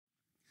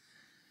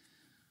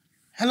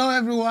Hello,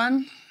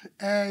 everyone.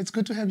 It's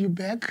good to have you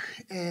back.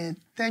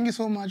 Thank you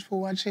so much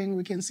for watching.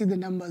 We can see the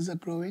numbers are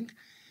growing.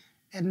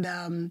 And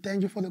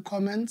thank you for the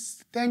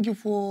comments. Thank you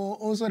for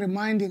also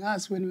reminding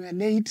us when we are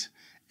late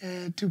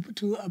to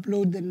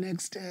upload the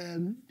next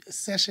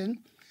session.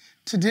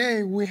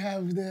 Today, we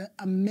have the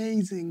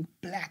amazing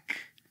Blaq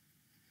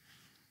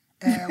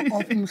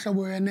of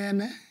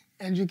Mnqwazi.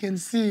 And you can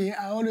see,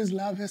 I always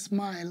love her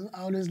smile.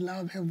 I always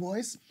love her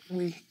voice.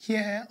 We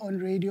hear her on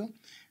radio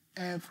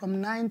from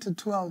 9 to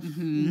 12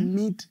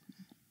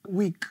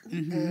 midweek,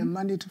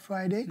 Monday to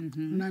Friday,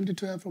 9 to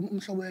 12 from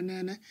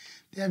Mnqwazi.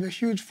 They have a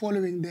huge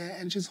following there,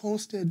 and she's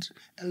hosted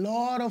a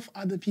lot of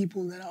other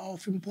people that are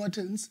of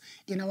importance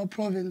in our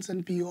province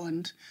and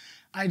beyond.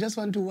 I just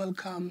want to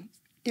welcome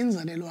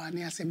Inzalelwane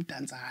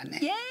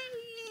yasemdantsane. Yay!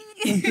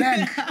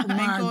 Blaq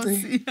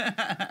Maci.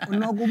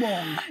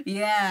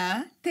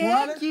 Yeah,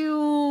 thank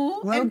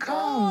you.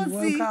 Welcome,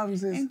 welcome,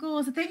 sis.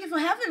 Mnqwazi, thank you for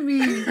having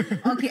me.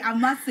 Okay, I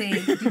must say,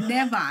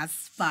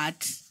 nervous,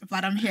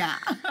 but I'm here.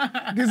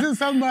 This is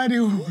somebody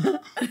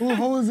who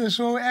holds a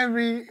show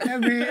every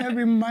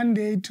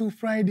Monday to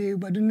Friday,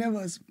 but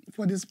nervous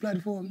for this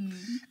platform.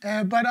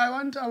 But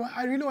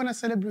I really want to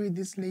celebrate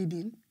this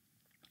lady.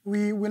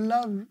 We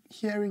love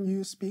hearing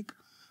you speak.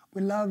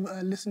 We love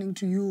listening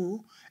to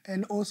you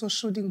and also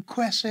shooting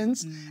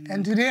questions.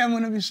 And today I'm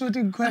going to be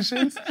shooting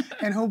questions,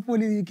 and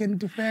hopefully you can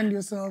defend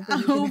yourself.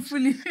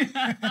 Hopefully.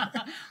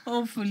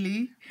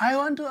 Hopefully. I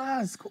want to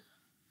ask,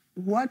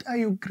 what are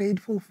you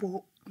grateful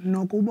for?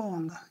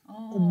 Nokubonga.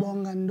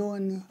 Ubonga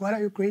ndoni. What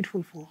are you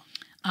grateful for?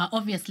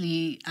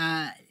 Obviously,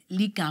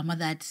 ligama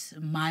that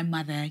my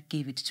mother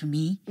gave it to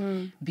me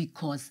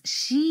because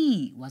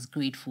she was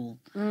grateful.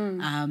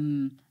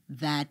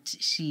 That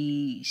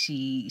she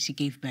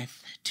gave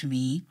birth to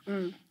me.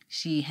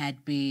 She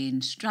had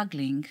been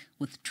struggling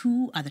with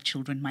two other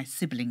children, my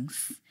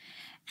siblings,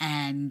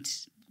 and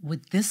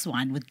with this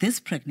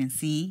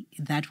pregnancy,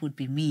 that would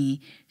be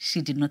me.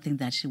 She did not think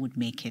that she would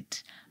make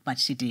it, but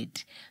she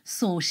did.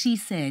 So she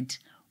said,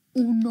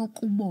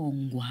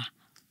 "Unokubongwa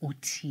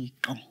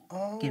uThixo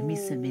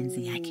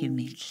ngemisebenzi yakhe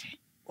emihle."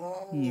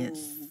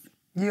 Yes.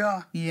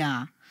 Yeah.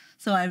 Yeah.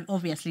 So I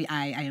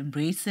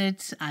embrace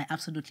it. I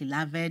absolutely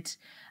love it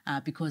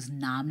because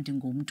nam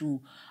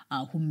ndingumntu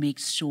who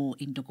makes sure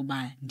into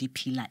yokuba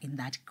ndiphila in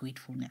that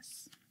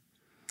gratefulness.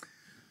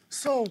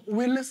 So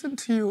we listen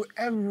to you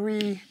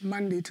every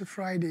Monday to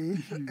Friday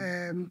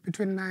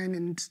between 9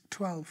 and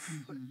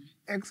 12.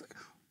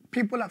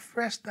 People are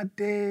fresh that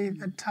day,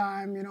 that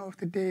time, of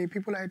the day.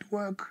 People are at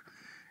work.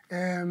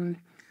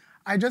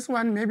 I just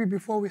want, maybe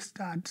before we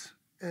start,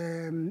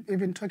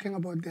 even talking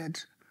about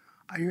that,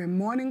 are you a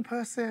morning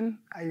person?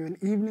 Are you an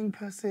evening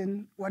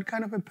person? What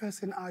kind of a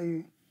person are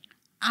you?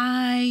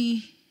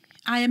 I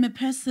am a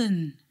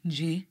person,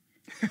 Jay.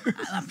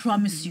 I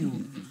promise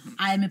you.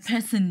 I am a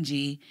person,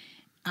 Jay.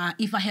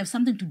 If I have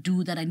something to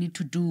do that I need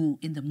to do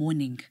in the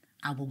morning,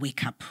 I will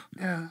wake up.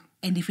 Yeah.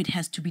 And if it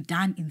has to be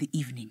done in the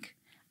evening,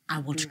 I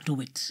will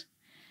do it.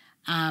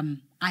 I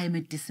am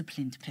a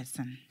disciplined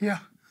person.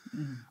 Yeah.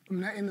 I'm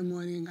not in the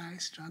morning, I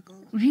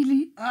struggle.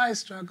 Really? I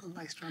struggle.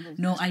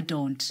 No, I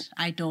don't.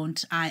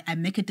 I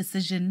make a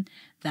decision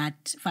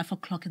that 5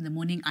 o'clock in the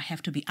morning, I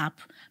have to be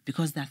up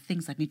because there are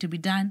things that need to be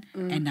done,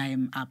 and I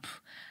am up.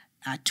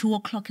 2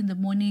 o'clock in the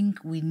morning,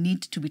 we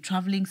need to be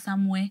traveling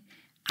somewhere.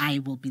 I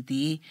will be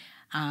there.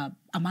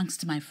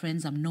 Amongst my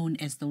friends, I'm known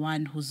as the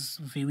one who's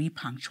very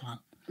punctual.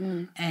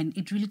 And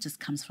it really just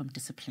comes from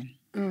discipline.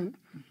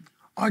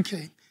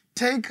 Okay.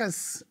 Take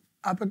us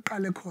up at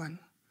Kalekon.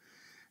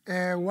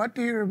 What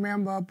do you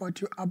remember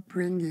about your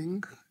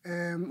upbringing,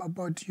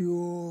 about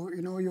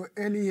your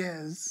early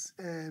years?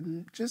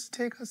 Just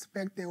take us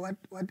back there.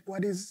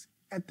 What is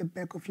at the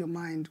back of your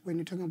mind when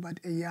you're talking about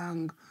a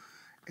young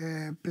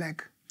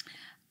Blaq?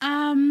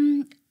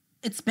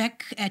 It's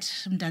back at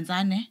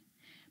Mnqwazi,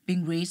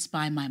 being raised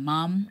by my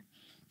mom,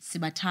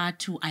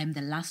 Sibatatu. I am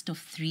the last of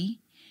three.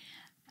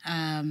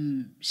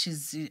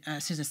 She's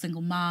a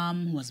single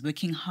mom who was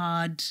working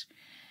hard,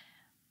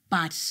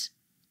 but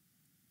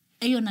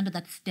eyona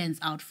that stands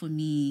out for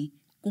me,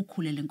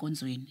 kukhulele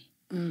enkonzweni.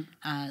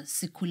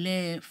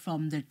 Sikhule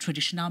from the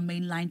traditional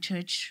mainline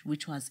church,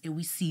 which was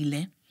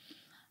Ewisile.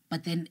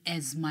 But then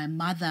as my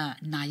mother,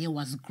 naye,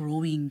 was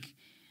growing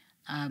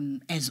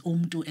as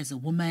umntu, as a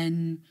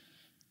woman,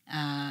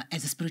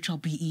 as a spiritual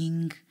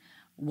being,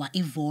 wa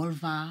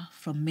evolve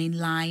from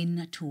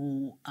mainline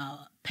to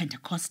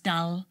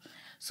Pentecostal.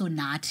 So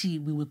Nati,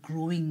 we were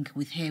growing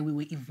with her, we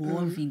were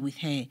evolving with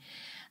her.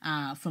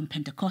 From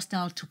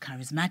Pentecostal to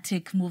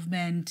charismatic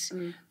movement,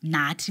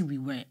 Nati we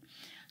were.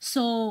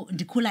 So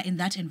ndikula in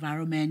that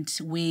environment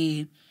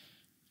where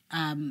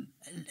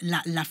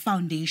la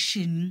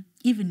foundation,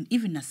 even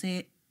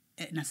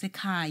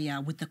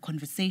nasekaya, with the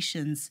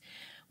conversations,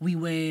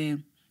 my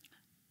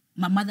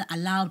mother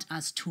allowed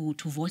us to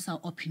voice our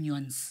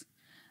opinions.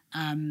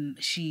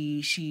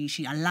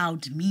 She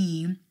allowed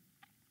me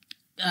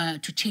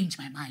to change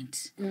my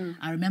mind.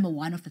 I remember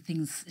one of the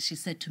things she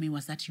said to me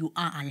was that you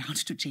are allowed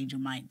to change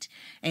your mind.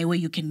 Where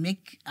you can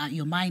make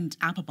your mind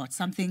up about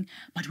something,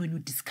 but when you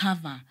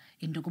discover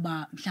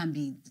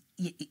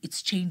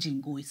it's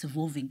changing or it's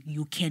evolving,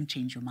 you can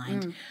change your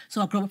mind.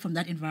 So I grew up from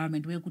that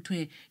environment where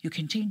you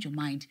can change your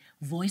mind,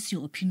 voice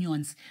your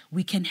opinions.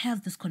 We can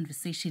have this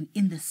conversation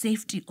in the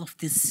safety of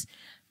this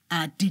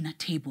dinner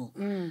table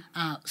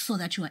so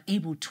that you are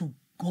able to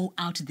go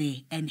out there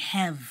and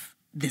have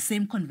the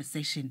same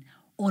conversation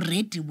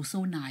already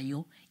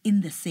busonayo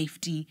in the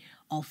safety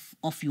of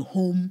your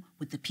home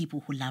with the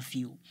people who love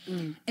you.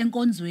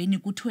 Enkonzweni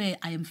kuthiwe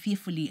I am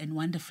fearfully and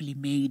wonderfully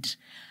made.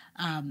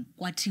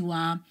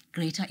 Kwathiwa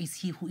greater is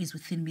he who is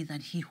within me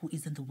than he who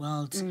is in the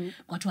world.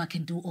 Kwathiwa I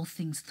can do all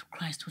things through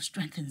Christ who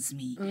strengthens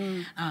me.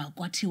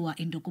 Kwathiwa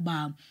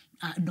indokuba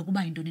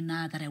indoni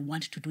na that I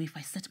want to do, if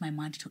I set my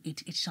mind to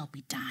it, it shall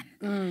be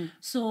done.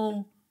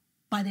 So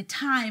by the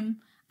time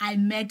I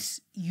met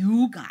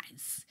you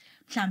guys,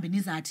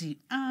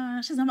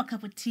 she's not a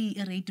cup of tea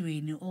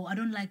eradweni, or I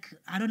don't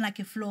like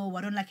a flow,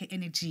 I don't like a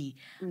energy.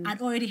 I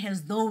already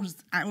had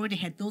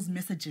those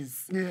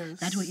messages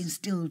that were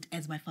instilled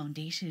as my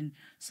foundation.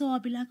 So I'll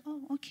be like,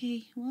 oh,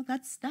 okay, well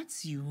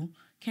that's you.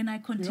 Can I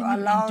continue? You're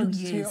allowed to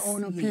your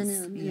own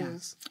opinion.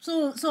 Yes.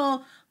 So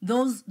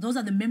those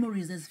are the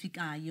memories as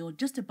you're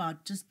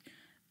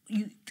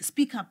you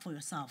speak up for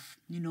yourself,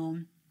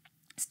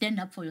 stand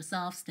up for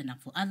yourself, stand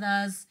up for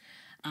others,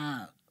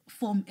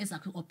 form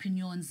ezakho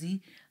opinions,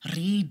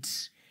 read,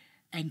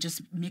 and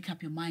just make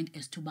up your mind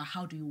as to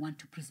how do you want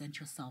to present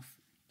yourself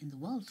in the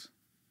world.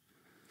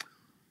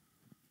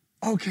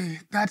 Okay,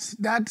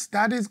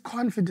 that is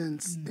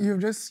confidence. You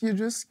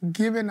just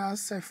given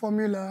us a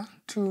formula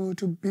to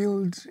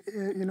build,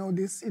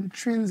 this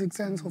intrinsic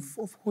sense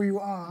of who you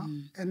are,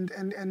 and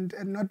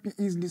not be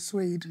easily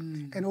swayed,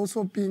 and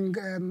also being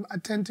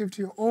attentive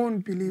to your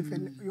own belief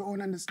and your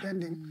own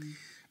understanding.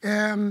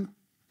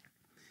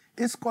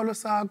 Isikolo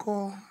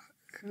sakho,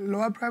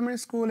 lower primary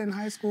school and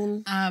high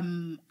school?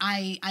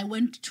 I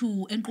went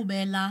to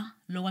Mnqwazi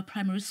lower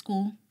primary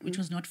school, which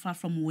was not far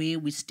from where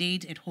we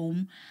stayed at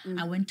home.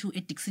 I went to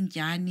Dixon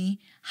Jani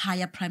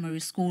higher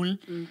primary school.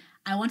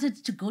 I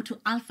wanted to go to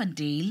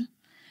Alphandale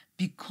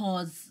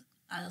because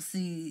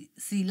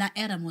la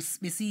era was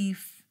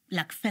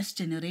like first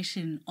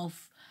generation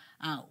of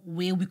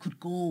where we could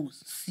go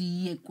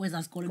see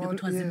Kweza school,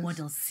 it was in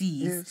Model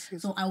C. Yes.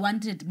 So I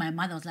wanted, my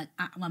mother was like,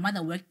 my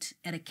mother worked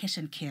at a cash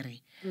and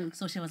carry.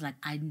 So she was like,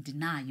 I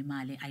deny you,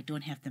 Mali, I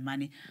don't have the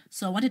money.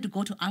 So I wanted to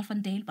go to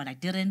Alphandale, but I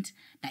didn't.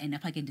 I ended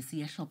up again to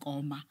see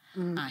Shokoma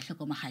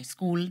High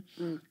School.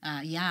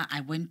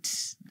 I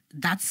went,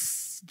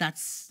 that's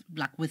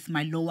like with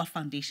my lower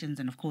foundations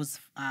and of course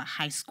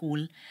high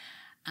school.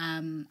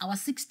 I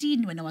was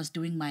 16 when I was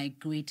doing my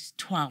grade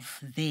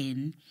 12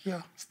 then.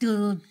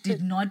 Still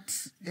did not...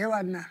 So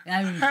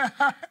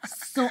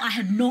I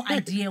had no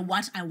idea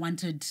what I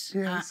wanted.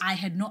 I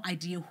had no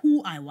idea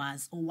who I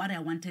was or what I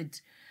wanted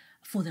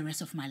for the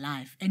rest of my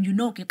life. And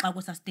I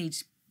was at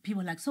stage,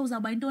 people were like, so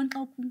I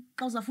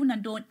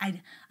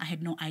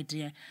had no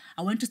idea.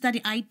 I went to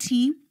study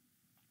IT.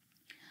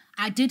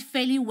 I did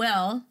fairly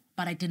well,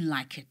 but I didn't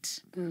like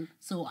it.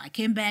 So I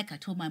came back, I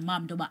told my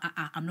mom,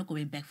 I'm not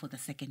going back for the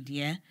second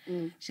year.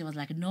 She was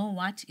like, no,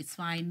 what? It's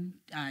fine.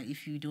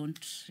 If you don't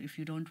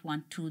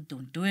want to,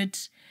 don't do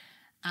it.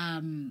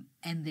 And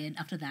then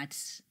after that,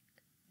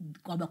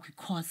 go back with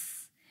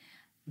course.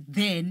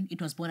 Then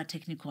it was Border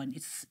Technical, and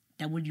it's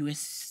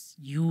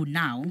WSU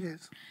now.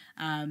 Yes.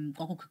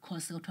 Go quick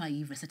course,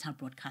 versatile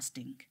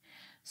broadcasting.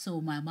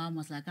 So my mom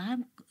was like,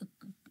 I'm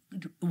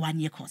 1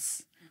 year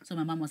course. So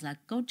my mom was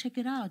like, go check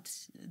it out.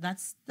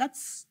 That's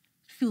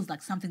feels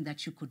like something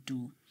that you could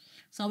do.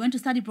 So I went to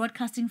study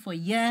broadcasting for a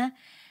year,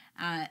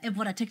 at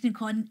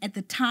Technicon at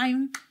the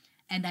time,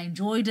 and I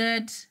enjoyed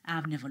it.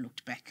 I've never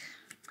looked back.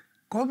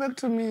 Go back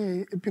to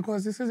me,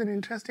 because this is an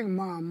interesting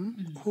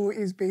mom who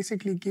is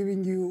basically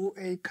giving you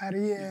a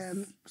career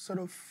sort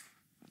of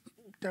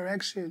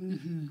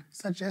direction,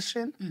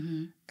 suggestion.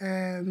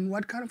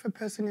 What kind of a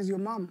person is your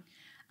mom?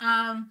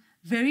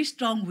 Very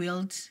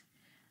strong-willed.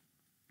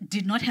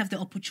 Did not have the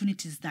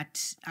opportunities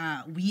that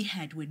we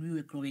had when we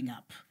were growing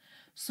up.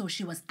 So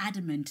she was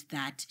adamant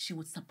that she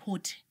would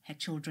support her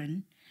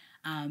children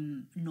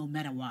no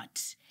matter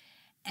what.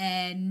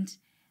 And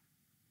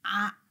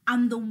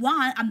I'm the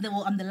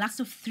last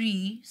of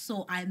three,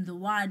 so I'm the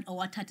one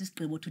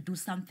to do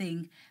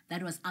something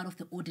that was out of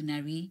the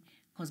ordinary,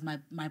 because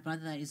my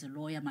brother is a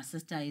lawyer, my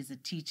sister is a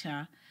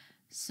teacher.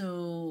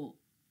 So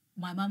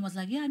my mom was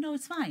like, yeah, no,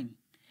 it's fine.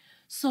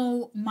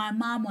 So my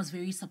mom was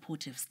very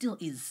supportive, still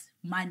is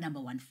my number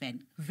one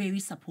fan, very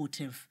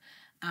supportive.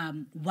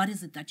 What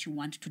is it that you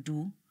want to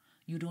do?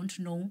 You don't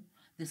know.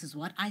 This is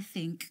what I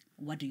think.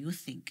 What do you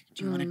think?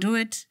 Do you want to do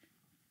it?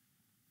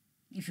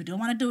 If you don't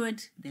want to do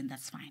it, then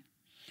that's fine.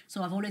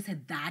 So I've always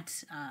had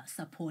that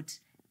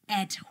support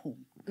at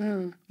home.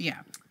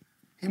 Yeah.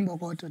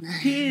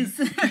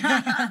 Yes.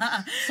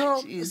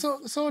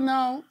 So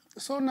now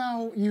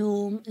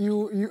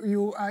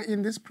you are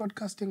in this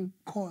broadcasting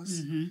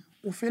course.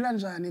 ufila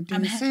njani? Do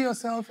you see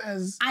yourself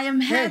as I am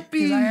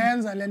happy.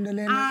 Ngizayenza le nto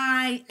lena?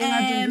 I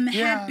am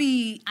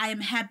happy. I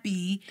am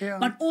happy. Yeah.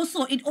 But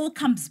also it all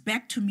comes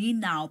back to me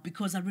now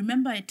because I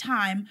remember a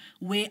time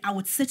where I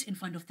would sit in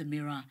front of the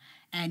mirror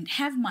and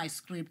have my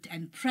script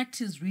and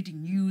practice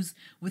reading news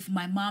with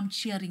my mom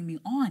cheering me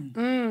on.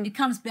 It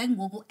comes back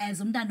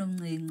as umntana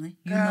omncinci,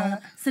 you know,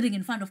 sitting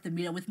in front of the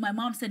mirror with my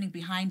mom standing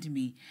behind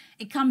me.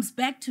 It comes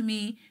back to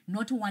me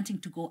not wanting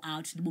to go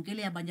out,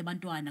 ndibukele abanye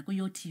abantwana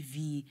kuyo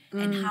TV,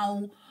 and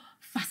how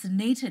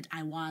fascinated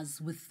I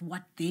was with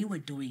what they were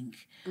doing.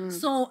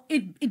 So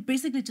it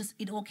basically just,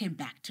 it all came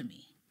back to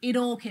me. It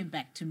all came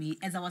back to me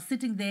as I was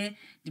sitting there,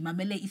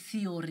 ndimamele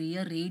theory,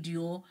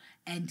 radio,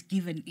 and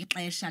given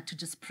ixesha to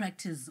just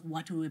practice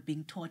what we were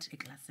being taught at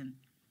classroom.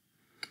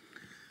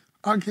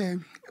 Okay,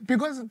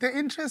 because the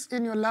interest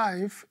in your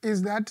life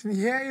is that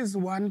here is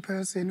one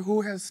person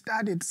who has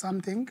studied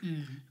something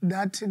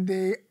that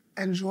they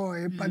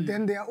enjoy, but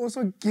then they are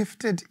also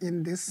gifted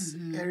in this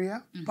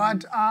area,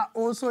 but are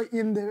also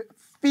in the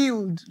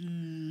field.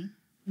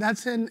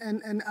 That's a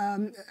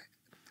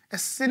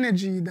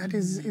synergy that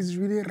is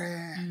really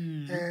rare.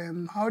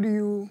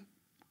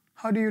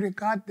 How do you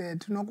regard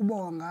that?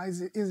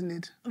 Nokubonga, isn't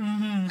it?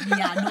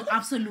 Yeah, no,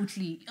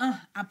 absolutely.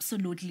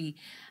 Absolutely.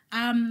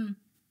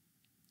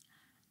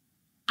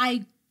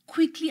 I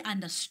quickly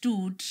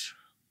understood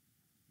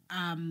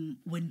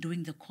when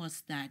doing the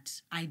course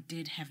that I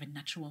did have a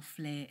natural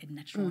flair and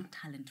natural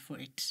talent for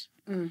it.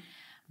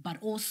 But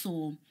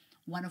also,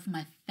 one of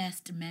my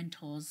first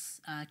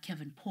mentors,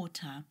 Kevin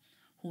Porter,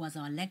 who was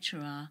our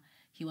lecturer,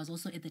 he was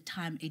also at the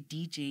time a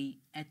DJ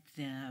at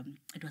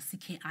it was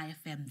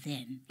CKIFM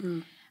then.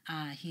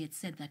 He had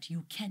said that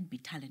you can be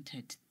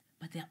talented,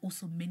 but there are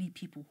also many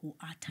people who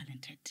are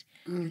talented.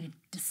 You need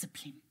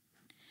discipline.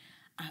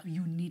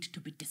 You need to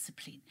be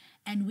disciplined.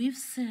 And we've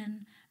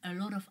seen a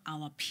lot of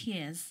our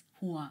peers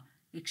who are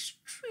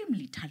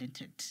extremely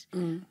talented,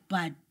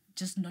 but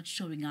just not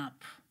showing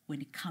up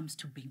when it comes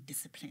to being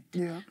disciplined.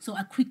 Yeah. So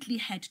I quickly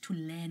had to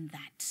learn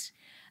that,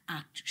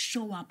 to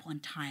show up on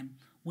time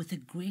with a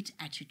great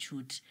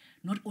attitude,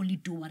 not only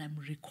do what I'm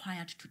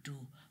required to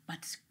do,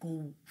 but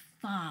go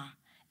far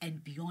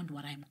and beyond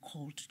what I'm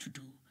called to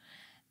do.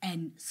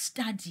 And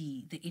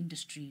study the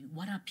industry.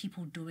 What are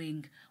people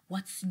doing?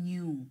 What's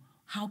new?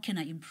 How can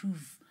I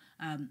improve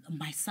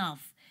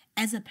myself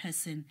as a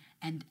person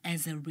and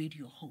as a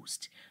radio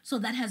host? So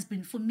that has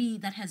been, for me,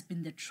 that has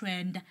been the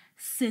trend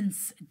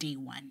since day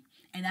one.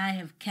 And I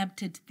have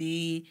kept it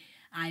there.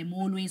 I'm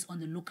always on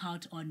the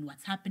lookout on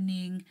what's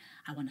happening.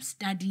 I want to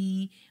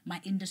study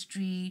my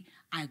industry.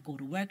 I go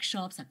to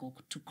workshops. I go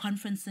to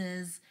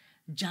conferences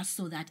just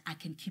so that I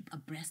can keep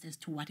abreast as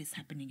to what is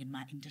happening in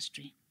my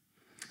industry.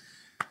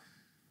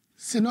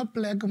 Sino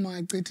Blaq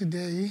Maci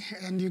today,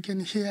 and you can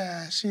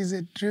hear she's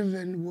a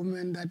driven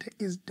woman that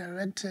is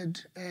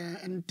directed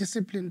and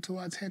disciplined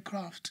towards her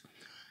craft.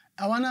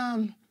 I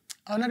wanna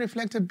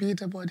reflect a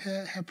bit about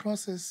her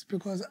process,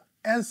 because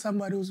as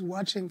somebody who's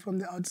watching from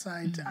the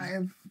outside, I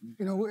have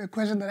a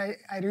question that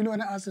I really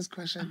want to ask this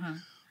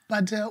question.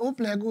 But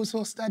Blaq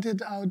also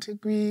started out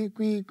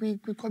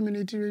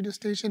community radio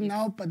station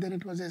now, but then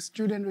it was a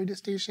student radio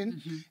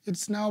station.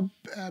 It's now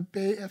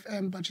Bay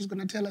FM, but she's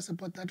going to tell us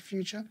about that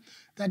future,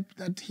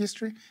 that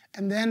history.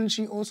 And then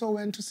she also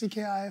went to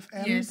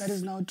CKIFM, that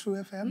is now True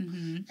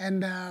FM.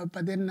 And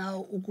but then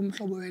now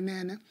Ukumhlobo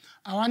Wenene.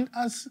 I want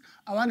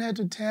her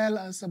to tell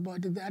us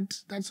about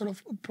that sort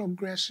of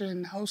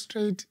progression. How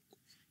straight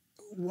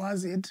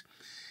was it?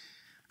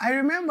 I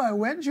remember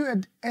when you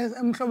had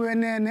Mnqwazi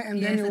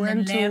and then you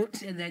went left,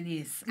 to... And then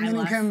yes,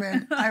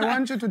 I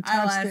want you to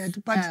touch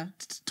that.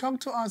 But talk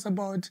to us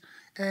about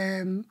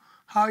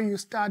how you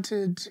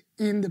started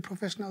in the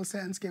professional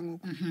sense.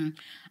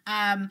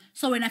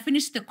 So when I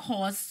finished the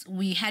course,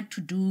 we had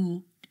to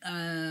do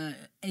a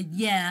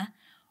year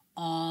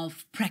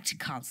of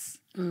practicals.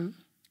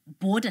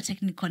 Border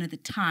Technicon at the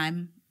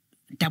time,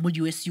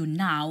 WSU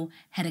now,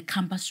 had a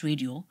campus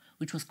radio,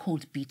 which was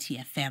called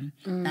BTFM,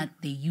 that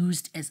they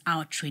used as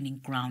our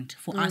training ground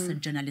for us and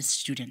journalist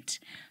student.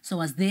 So I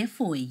was there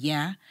for a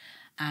year.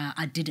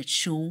 I did a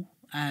show,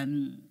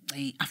 an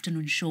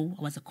afternoon show.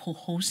 I was a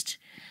co-host.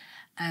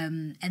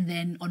 And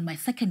then on my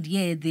second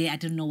year there, I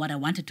didn't know what I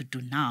wanted to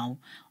do now.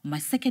 On my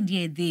second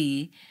year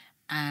there,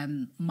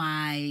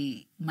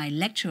 my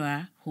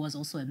lecturer, who was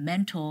also a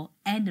mentor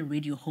and a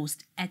radio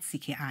host at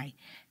CKI,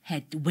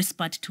 had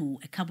whispered to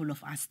a couple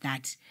of us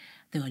that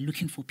they were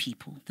looking for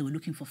people. They were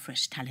looking for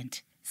fresh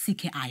talent.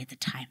 CKI at the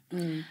time.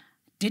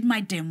 Did my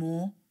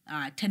demo,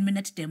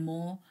 10-minute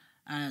demo,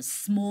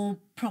 small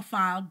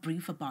profile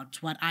brief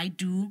about what I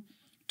do,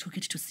 took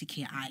it to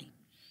CKI.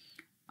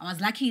 I was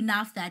lucky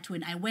enough that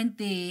when I went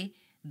there,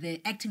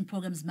 the acting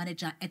programs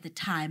manager at the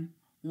time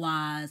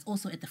was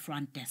also at the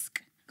front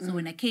desk. So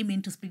when I came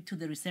in to speak to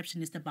the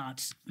receptionist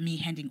about me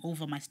handing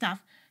over my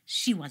stuff,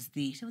 she was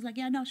there. She was like,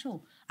 yeah, no,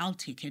 sure, I'll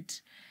take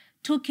it.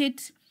 Took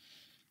it.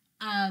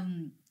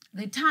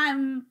 The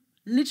time,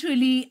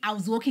 literally, I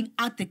was walking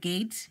out the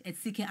gate at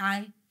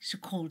CKI, she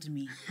called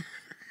me.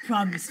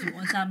 Promise you.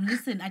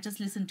 Listen, I just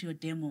listened to your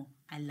demo.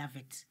 I love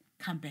it.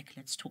 Come back,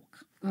 let's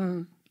talk.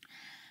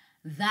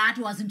 That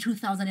was in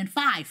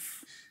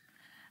 2005.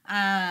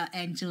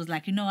 And she was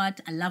like, you know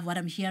what? I love what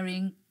I'm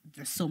hearing.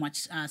 There's so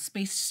much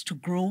space to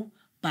grow,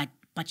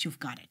 but you've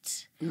got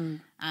it.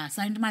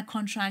 Signed my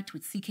contract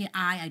with CKI.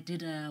 I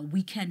did a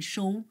weekend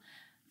show,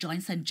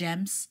 Joints and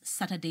Gems,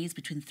 Saturdays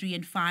between 3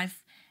 and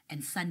 5,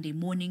 and Sunday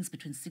mornings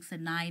between 6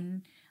 and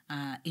 9,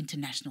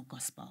 international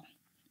gospel.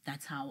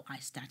 That's how I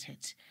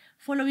started.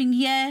 Following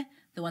year,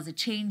 there was a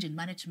change in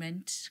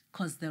management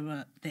because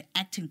the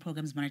acting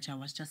programs manager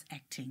was just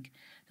acting.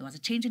 There was a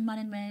change in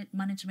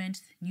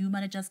management, new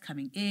managers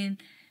coming in.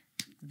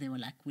 They were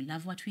like, we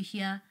love what we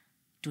hear,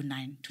 do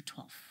 9 to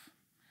 12.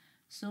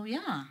 So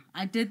yeah,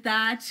 I did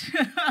that.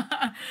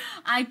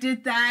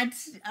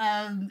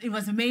 It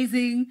was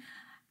amazing.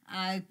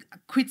 I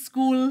quit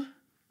school.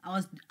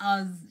 I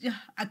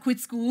quit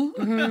school.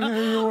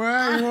 You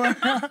were.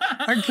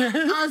 Okay.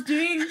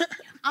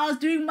 I was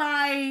doing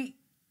my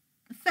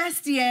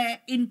first year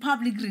in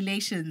public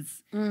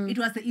relations. It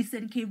was the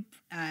Eastern Cape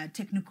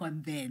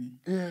Technicon then.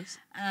 Yes.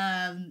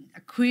 I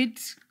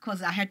quit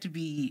because I had to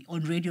be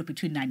on radio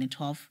between 9 and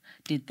 12.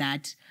 Did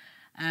that.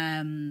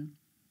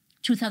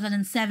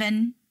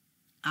 2007,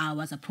 I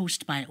was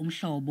approached by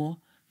Mnqwazi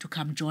to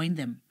come join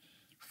them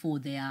for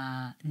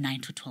their 9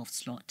 to 12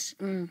 slot.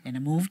 And I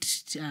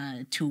moved to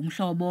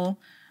Mnqwazi,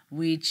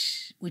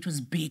 which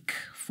was big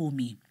for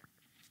me.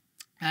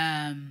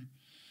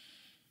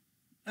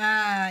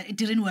 It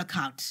didn't work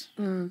out.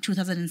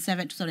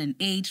 2007,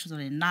 2008,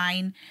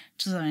 2009,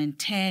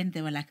 2010,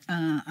 they were like,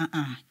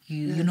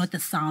 you're not the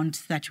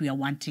sound that we are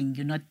wanting.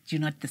 You're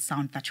not the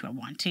sound that we are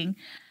wanting.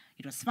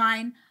 It was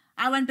fine.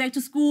 I went back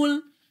to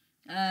school.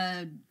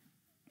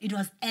 It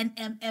was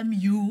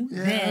NMMU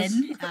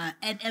then,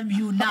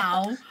 NMU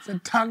now. It's a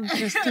tongue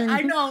twisting.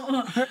 I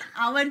know.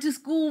 I went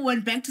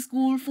back to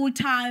school full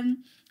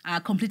time. I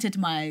completed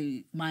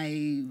my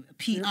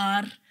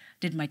PR,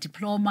 did my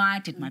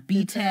diploma, did my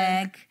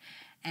BTech,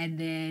 and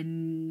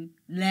then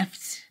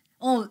left.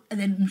 And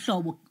then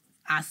Mnqwazi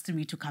asked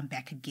me to come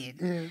back again.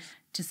 Yes.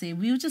 To say,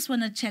 we just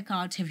want to check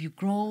out, have you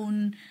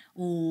grown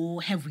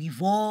or have we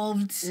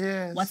evolved?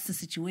 Yes. What's the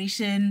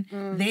situation?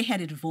 They had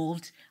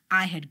evolved,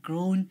 I had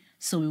grown,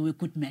 so we were a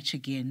good match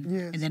again.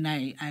 Yes. And then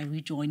I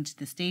rejoined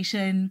the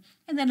station,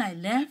 and then I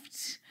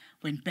left,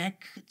 went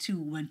to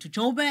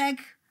Joburg.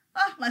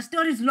 My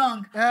story is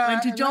long.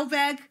 Went to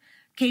Joburg,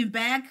 came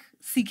back,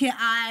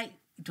 CKI.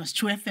 It was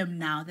True FM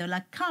now. They were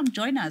like, come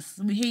join us.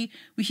 We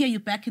hear you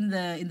back in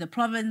the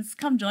province.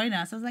 Come join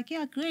us. I was like,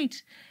 yeah,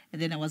 great.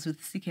 And then I was with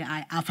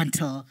CKI up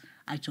until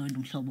I joined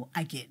Mnqwazi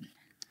again.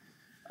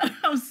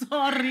 I'm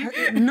sorry.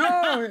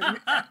 No,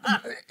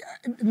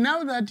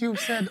 now that you've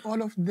said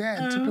all of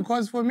that,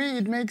 because for me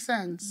it makes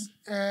sense.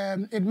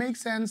 It makes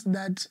sense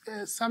that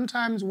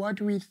sometimes what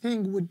we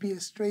think would be a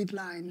straight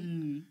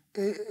line,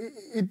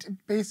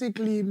 it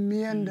basically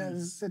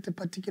meanders at a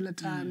particular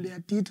time. There are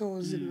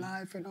detours in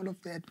life and all of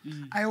that.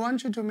 I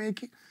want you to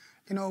make,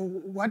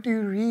 what do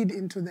you read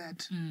into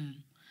that?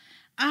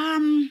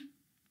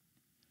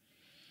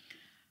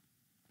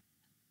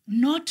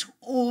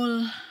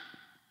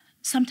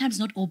 Sometimes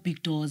not all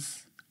big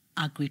doors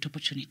are great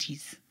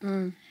opportunities.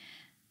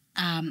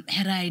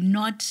 Had I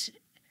not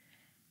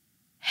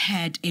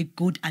had a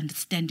good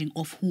understanding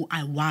of who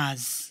I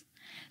was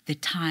the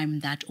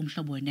time that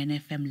Mnqwazi and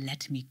NFM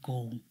let me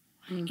go,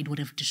 it would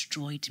have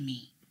destroyed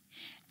me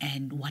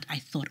and what I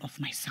thought of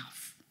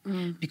myself.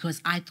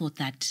 Because I thought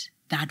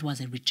that was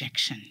a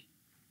rejection.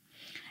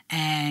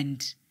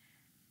 And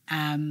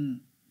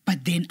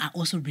but then I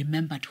also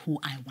remembered who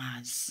I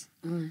was.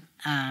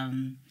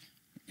 And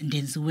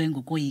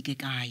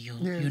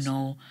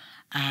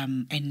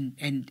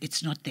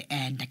it's not the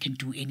end. I can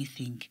do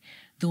anything.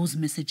 Those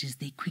messages,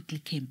 they quickly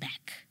came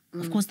back.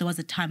 Of course, there was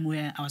a time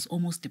where I was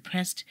almost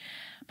depressed,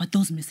 but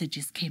those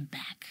messages came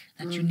back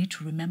that you need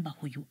to remember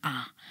who you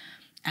are.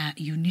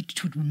 You need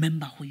to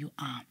remember who you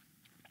are.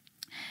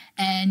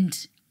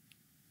 And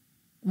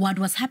what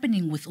was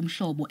happening with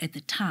Mnqwazi at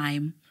the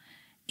time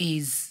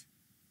is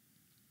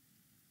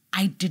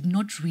I did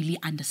not really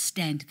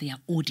understand their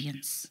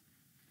audience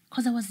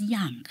because I was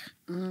young,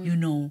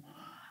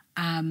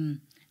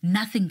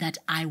 nothing that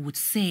I would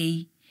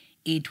say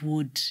it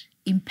would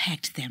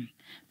impact them,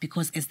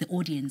 because as the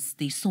audience,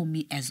 they saw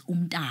me as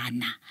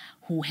umntana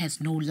who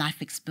has no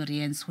life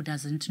experience, who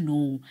doesn't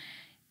know.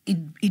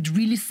 It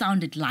really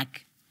sounded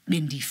like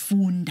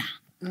bendifunda,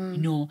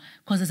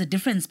 because there's a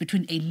difference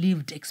between a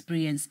lived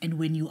experience and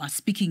when you are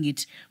speaking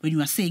it, when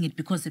you are saying it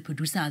because the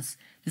producers,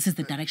 this is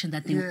the direction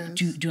that they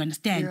do you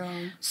understand?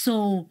 Yeah.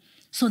 So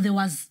there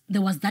was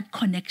that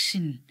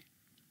connection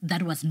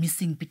that was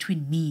missing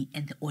between me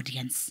and the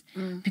audience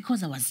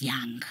because I was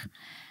young.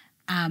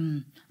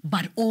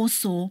 But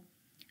also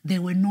they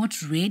were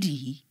not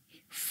ready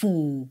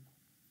for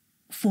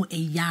a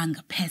young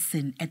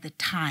person at the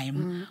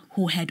time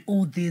who had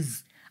all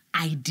these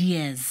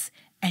ideas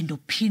and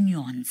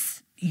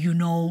opinions, you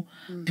know,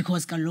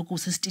 because kaloku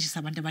sisitishi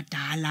sabantu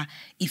abadala,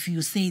 if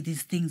you say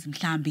these things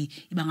mhlambi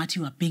iba ngathi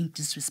you are being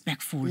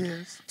disrespectful.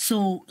 Yes.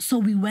 So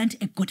we weren't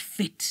a good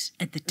fit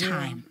at the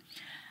time.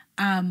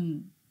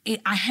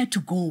 I had to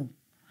go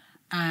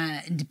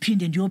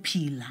independent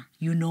yophila,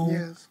 you know,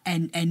 yes.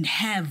 and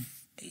have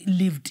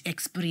lived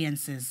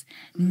experiences.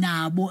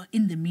 Now,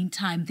 in the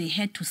meantime, they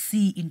had to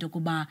see into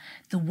kuba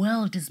the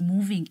world is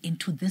moving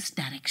into this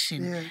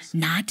direction. Yes.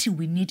 Nati,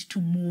 we need to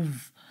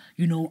move,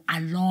 you know,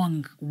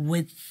 along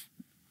with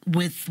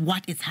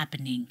what is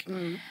happening.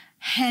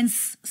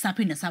 Hence,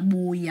 sapina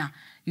sabuya,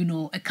 you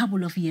know, a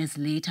couple of years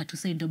later to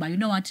say into you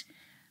know what,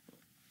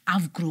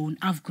 I've grown,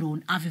 I've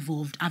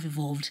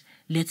evolved.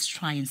 Let's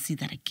try and see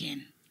that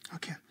again.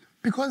 Okay.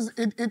 Because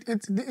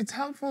it's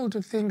helpful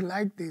to think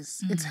like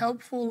this. It's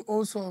helpful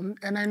also,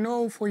 and I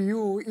know for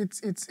you,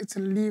 it's a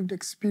lived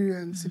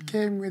experience. It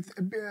came with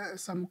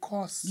some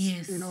costs,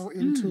 yes. you know,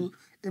 into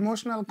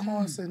emotional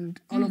costs and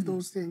all of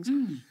those things.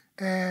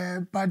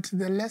 But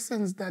the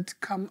lessons that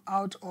come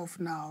out of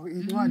now,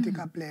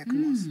 Blaq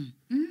Maci.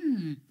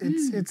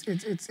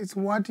 It's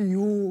what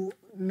you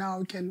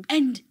now can.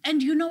 And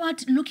you know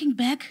what? Looking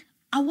back,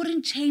 I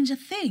wouldn't change a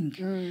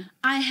thing.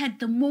 I had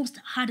the most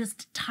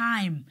hardest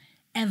time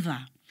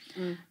ever.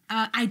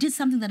 I did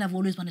something that I've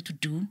always wanted to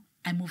do.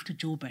 I moved to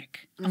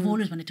Joburg. I've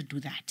always wanted to do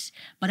that.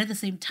 But at the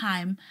same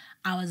time,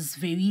 I was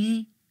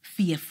very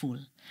fearful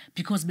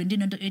because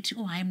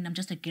I'm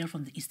just a girl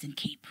from the Eastern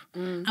Cape.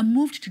 I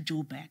moved to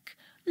Joburg,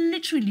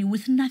 literally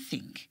with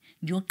nothing.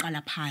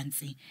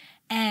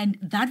 And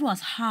that was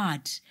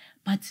hard.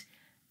 But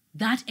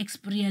that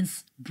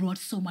experience brought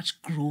so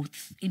much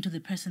growth into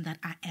the person that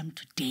I am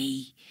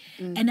today.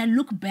 And I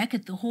look back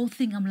at the whole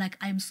thing, I'm like,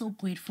 I'm so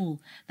grateful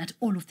that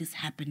all of this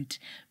happened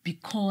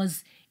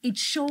because it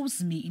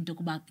shows me into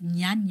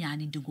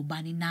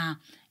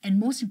and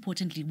most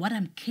importantly, what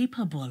I'm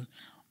capable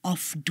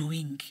of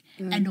doing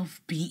and of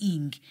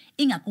being.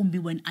 Ingakumbi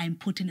when I'm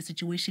put in a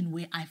situation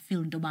where I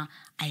feel I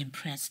am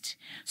pressed.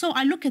 So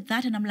I look at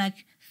that and I'm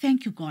like,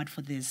 thank you, God,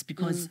 for this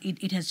because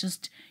it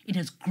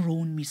has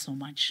grown me so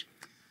much.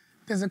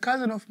 There's a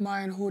cousin of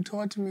mine who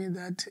taught me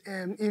that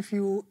if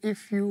you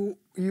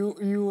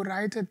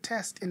write a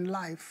test in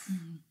life,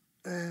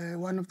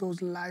 one of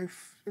those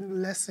life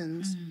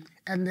lessons,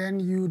 and then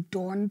you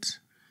don't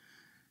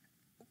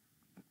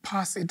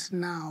pass it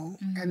now,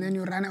 and then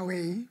you run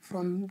away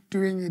from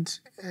doing it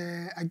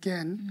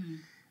again,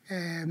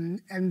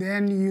 and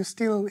then you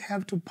still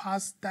have to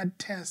pass that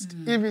test,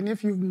 even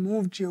if you've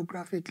moved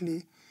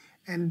geographically,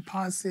 and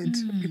pass it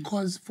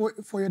because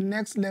for your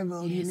next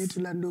level you need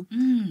to learn.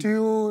 Do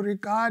you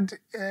regard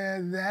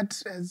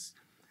that as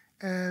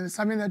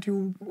something that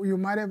you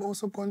might have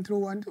also gone through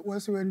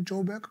once you were in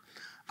Joburg?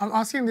 I'm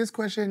asking this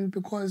question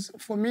because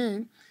for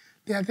me,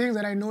 there are things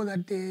that I know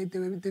that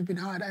they've been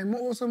hard. I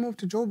also moved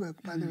to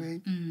Joburg, by the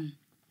way,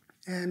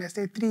 and I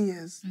stayed 3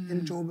 years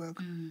in Joburg.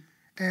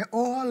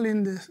 All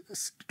in the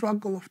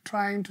struggle of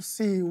trying to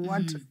see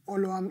what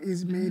Olwam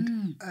is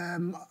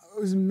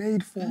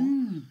made for.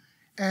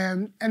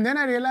 And then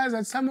I realized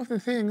that some of the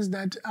things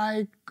that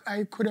I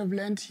could have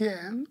learned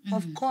here,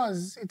 of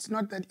course, it's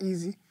not that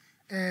easy,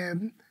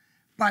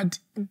 but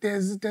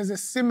there's a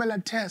similar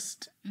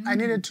test. I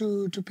needed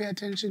to pay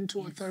attention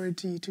to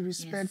authority, to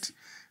respect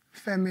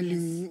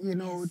family, you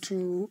know,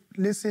 to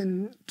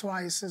listen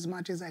twice as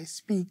much as I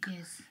speak,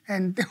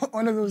 and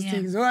all of those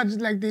things. So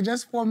they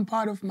just form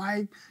part of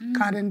my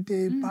current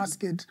day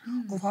basket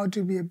of how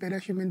to be a better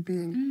human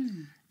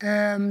being.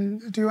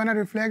 Do you want to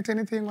reflect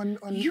anything on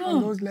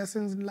those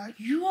lessons in life?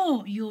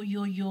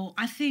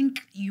 I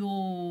think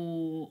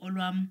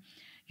Olwam,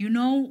 you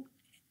know,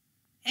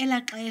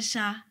 ela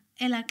xesha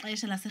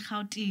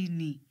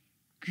laseGauteng,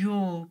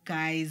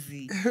 guys,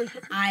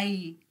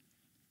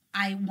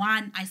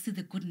 I see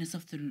the goodness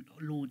of the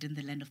Lord in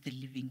the land of the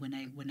living when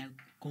I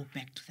go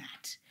back to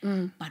that.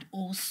 But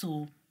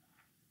also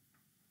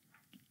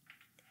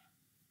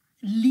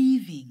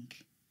leaving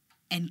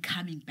and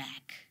coming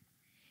back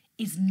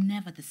is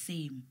never the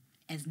same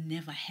as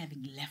never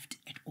having left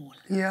at all.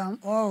 Yeah.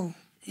 Oh.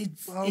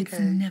 It's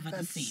never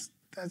the same.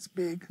 That's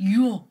big.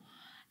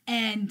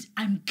 And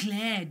I'm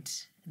glad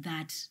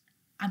that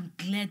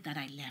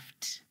I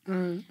left.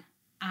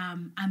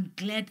 I'm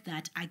glad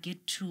that I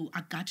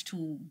got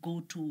to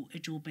go to a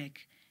Joburg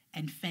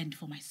and fend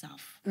for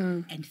myself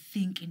and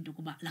think into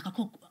kuba like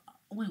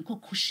a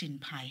cushion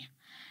pie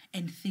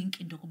and think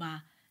into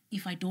kuba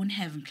if I don't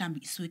have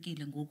mhlambi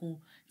iswekile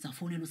ngoku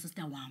ngizafonela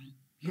usister wam.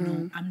 You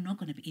know, I'm not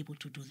going to be able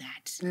to do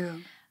that. Yeah.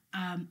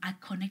 I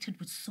connected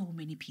with so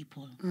many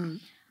people.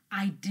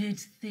 I did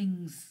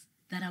things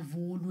that I've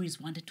always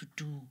wanted to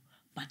do,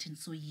 but in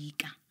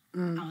Soyika,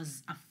 I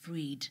was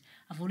afraid.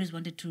 I've always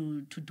wanted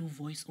to do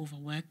voice-over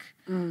work.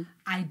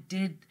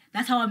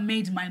 That's how I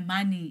made my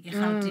money in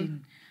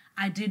Gauteng.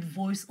 I did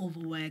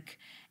voice-over work.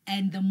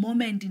 And the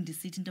moment in the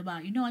city,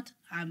 you know what,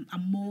 I'm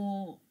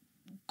more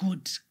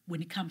good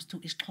when it comes to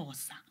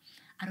isiXhosa.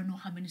 I don't know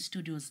how many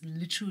studios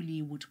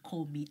literally would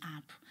call me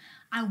up.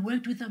 I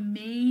worked with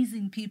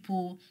amazing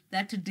people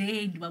that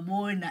today,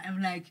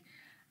 I'm like,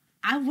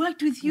 I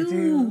worked with you.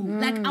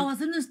 Like I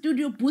was in the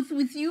studio booth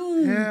with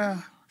you.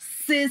 Yeah.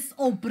 Sis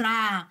or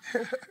bra.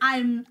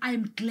 I'm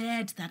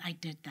glad that I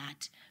did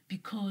that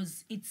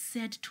because it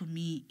said to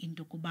me in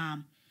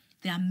Dokuba,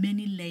 there are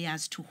many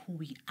layers to who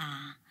we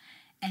are.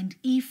 And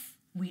if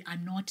we are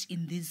not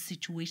in these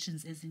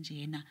situations as in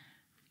Jena,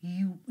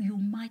 you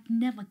might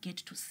never get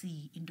to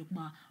see in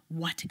Dokuba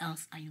what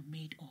else are you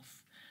made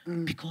of.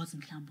 Because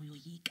in Klambo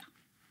yoyika.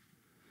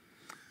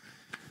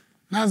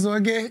 Nazo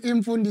ke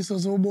imfundiso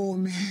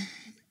zobomi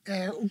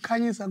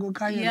ukhanyisa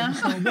kukhanya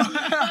nomhlobo.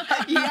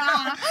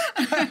 Yeah.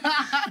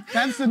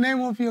 That's the name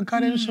of your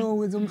current show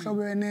with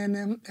Umhlobo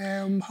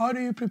Wenene. How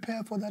do you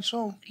prepare for that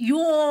show?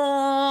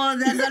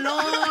 There's a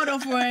lot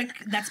of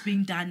work that's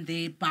being done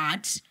there,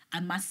 but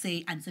I must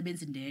say, I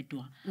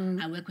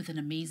work with an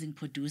amazing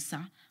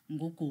producer,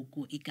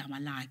 Ngogogo igama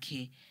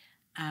lakhe.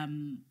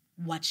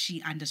 What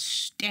she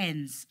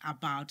understands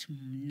about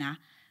Mna,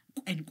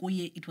 and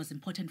Koye, it was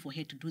important for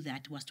her to do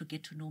that, was to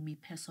get to know me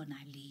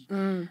personally.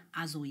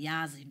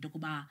 Azoyazi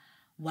ndokuba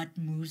what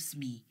moves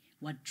me,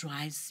 what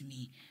drives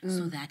me,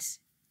 so that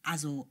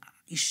as a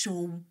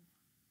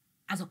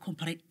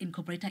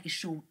incorporator is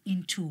show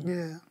into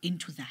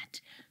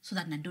that, so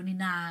that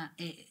Nandonina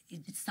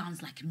it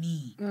sounds like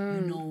me,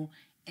 you know.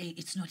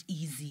 It's not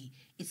easy,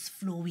 it's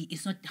flowy,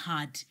 it's not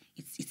hard,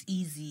 it's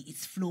easy,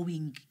 it's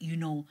flowing, you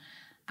know.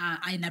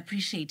 I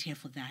appreciate her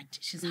for that.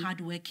 She's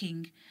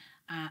hardworking,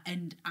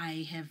 and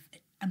I have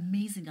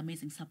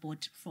amazing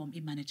support from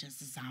managers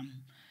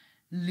Zam.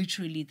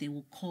 Literally, they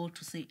will call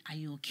to say, "Are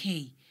you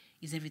okay?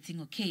 Is everything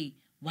okay?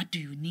 What do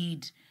you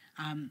need?"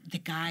 The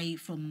guy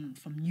from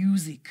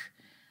music,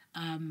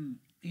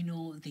 you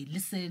know, they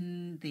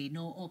listen. They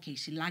know, okay,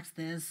 she likes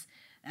this.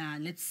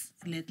 Let's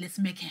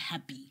make her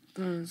happy.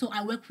 So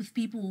I work with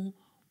people.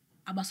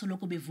 How can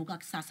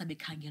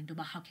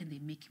they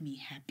make me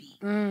happy?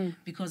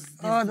 Because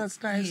that's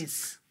nice.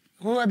 Yes.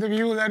 Who are the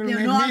people that will make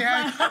me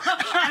happy?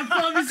 I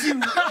promise you.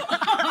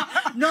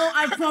 No,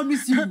 I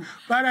promise you.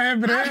 But I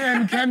have Ray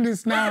and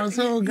Candice now,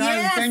 so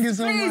guys, thank you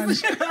so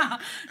much.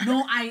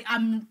 No,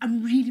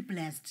 I'm really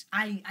blessed.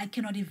 I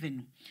cannot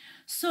even.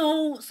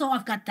 So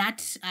I've got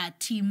that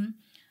team.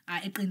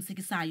 We're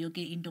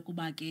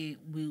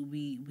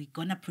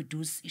gonna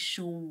produce a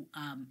show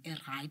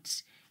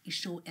a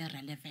show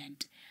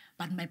relevant.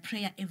 But my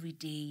prayer every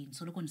day,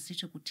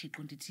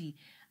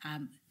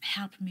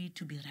 help me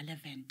to be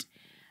relevant,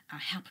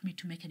 help me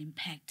to make an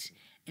impact.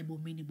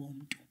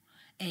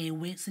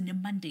 It's a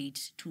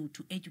mandate to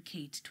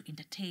educate, to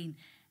entertain,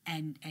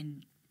 and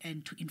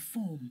to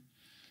inform.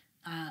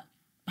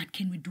 But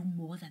can we do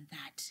more than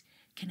that?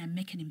 Can I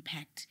make an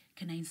impact?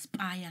 Can I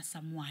inspire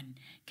someone?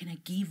 Can I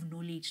give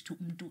knowledge to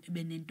umntu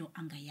ebenento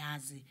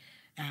angayazi,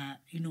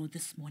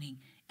 this morning?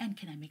 And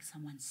can I make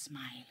someone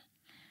smile?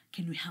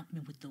 Can you help me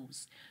with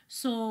those?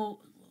 So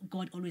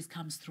God always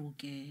comes through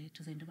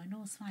to say,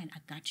 no, it's fine,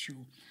 I got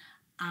you.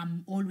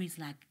 I'm always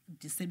like,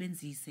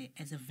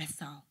 as a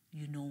vessel,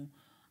 you know,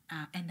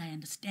 and I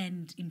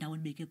understand in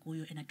Dawan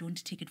Bekekoyo, and I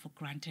don't take it for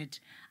granted.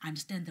 I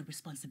understand the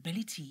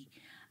responsibility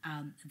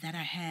that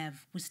I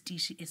have with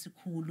Tishi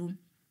Esekulu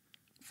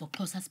for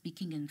closer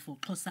speaking and for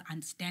closer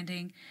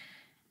understanding.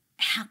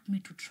 Help me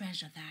to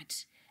treasure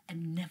that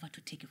and never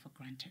to take it for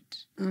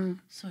granted.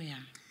 So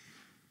yeah.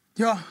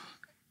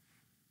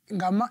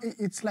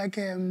 It's like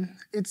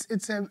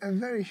it's a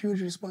very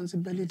huge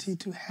responsibility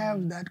to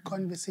have that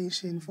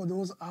conversation for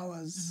those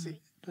hours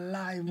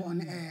live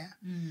on air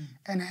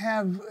and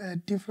have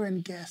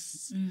different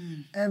guests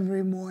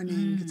every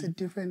morning. It's a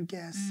different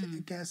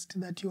guest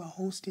that you are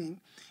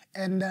hosting,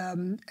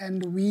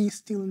 and we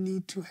still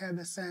need to have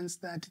a sense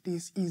that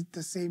this is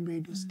the same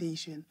radio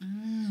station.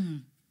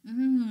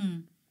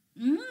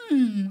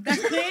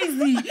 That's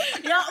crazy.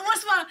 Yeah,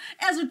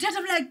 as we tell,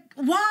 I'm like,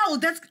 wow,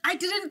 that's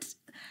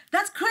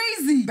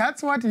crazy.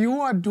 That's what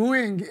you are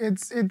doing.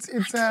 It's think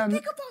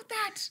about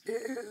that.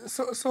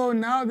 So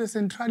now the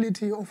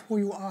centrality of who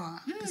you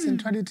are, the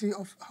centrality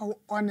of how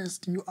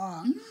honest you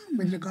are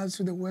with regards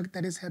to the work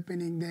that is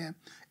happening there,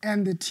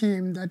 and the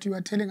team that you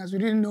are telling us, we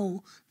didn't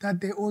know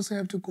that they also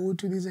have to go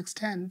to this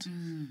extent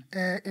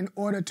in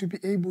order to be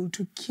able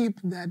to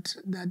keep that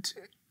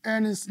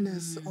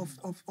earnestness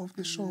of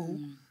the show.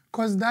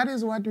 Because that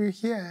is what we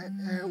hear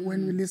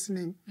when we're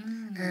listening.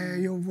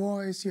 Your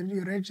voice,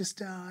 your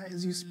register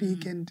as you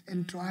speak and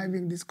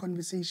driving this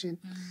conversation.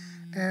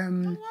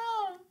 Wow.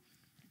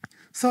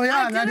 So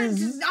yeah,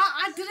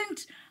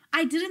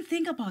 I didn't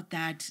think about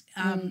that.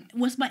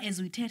 As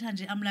we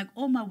I'm like,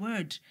 oh my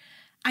word.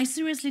 I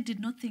seriously did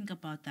not think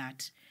about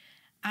that.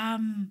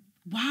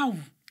 Wow.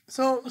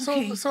 So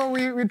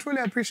we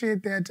truly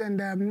appreciate that. And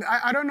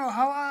I don't know,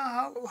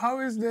 how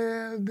is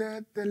the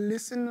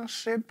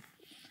listenership?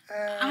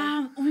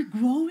 We're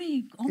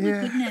growing. Oh my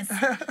goodness,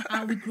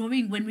 we're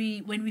growing. When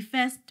we were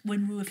first.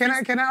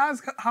 Can I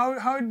ask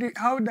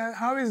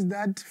how is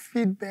that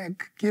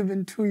feedback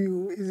given to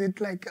you? Is it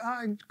like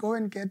go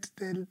and get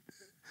the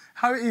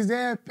How is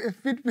there a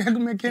feedback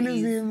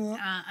mechanism?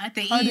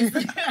 There is.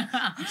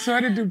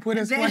 Sorry to put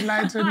a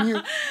spotlight on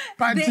you,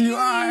 but you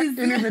are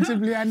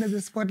inevitably under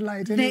the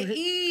spotlight anyway. There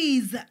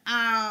is.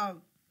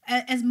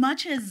 As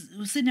much as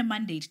we send a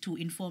mandate to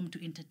inform,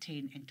 to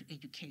entertain, and to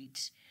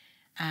educate,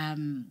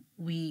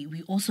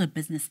 we also a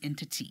business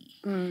entity,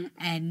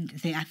 and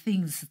there are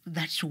things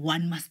that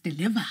one must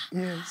deliver.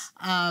 Yes.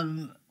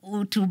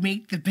 Or to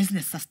make the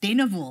business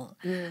sustainable.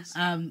 Yes.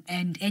 And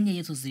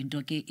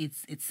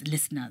it's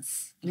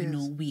listeners. You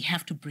know, we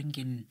have to bring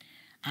in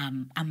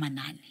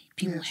amanani.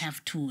 People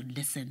have to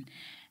listen.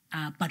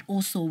 But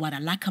also what I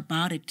like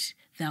about it,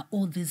 there are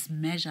all these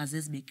measures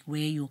as make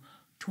way you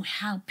to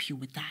help you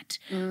with that.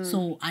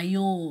 So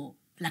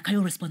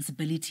your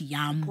responsibility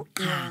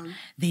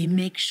they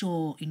make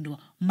sure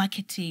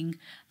marketing,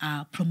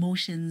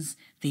 promotions,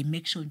 they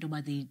make sure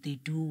they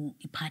do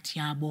ipart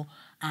yabo,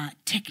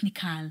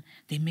 technical,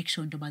 they make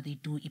sure they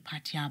do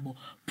ipart yabo,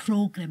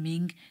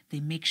 programming, they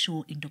make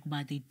sure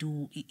they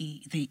do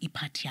the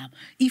ipart yabo.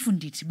 Even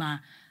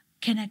ditiba,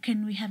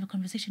 can we have a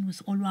conversation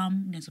with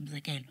Olwam?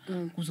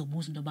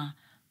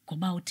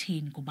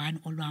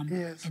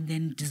 Yes. And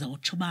then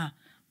dizawutsho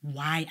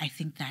why I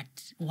think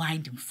that, why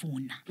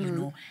ndimfuna, you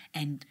know,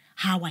 and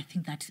how I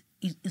think that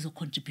is a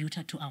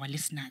contributor to our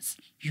listeners,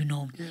 you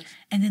know. Yes.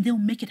 And then they'll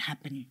make it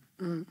happen,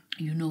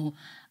 you know.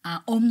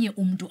 Omnye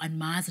umntu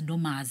anmazi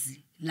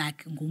nomazi,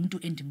 like ngumntu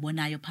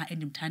endimbonayo pha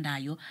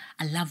endimthandayo,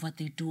 I love what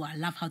they do, I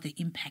love how they're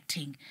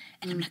impacting.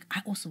 And I'm like,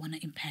 I also want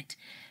to impact.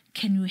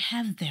 Can you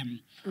have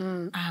them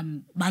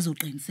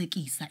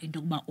bazoqinisekisa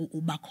into yokuba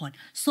ubakhona?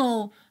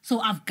 So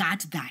I've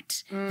got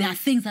that. There are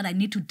things that I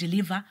need to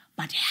deliver,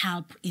 but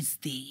help is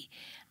there.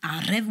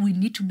 We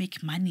need to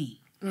make money.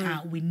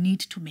 We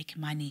need to make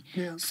money.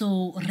 Yeah.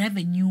 So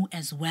revenue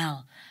as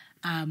well.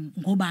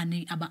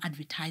 Ngobani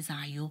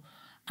aba-advertisayo.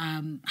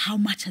 How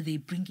much are they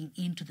bringing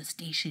into the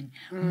station?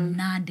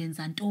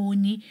 Ndenza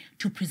ntoni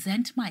to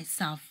present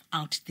myself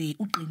out there,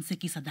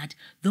 uqinisekisa that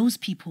those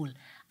people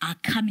are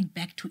coming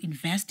back to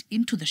invest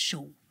into the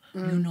show,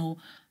 you know.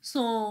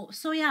 So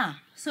yeah,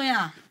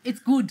 it's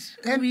good.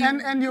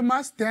 And you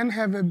must then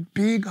have a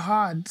big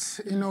heart,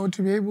 you know,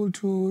 to be able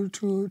to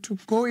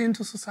go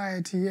into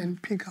society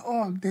and pick,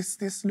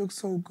 this looks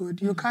so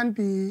good. You can't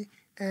be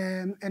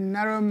a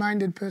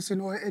narrow-minded person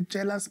or a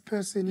jealous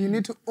person. You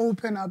need to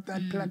open up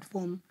that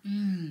platform.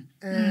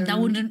 That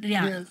wouldn't,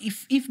 yes.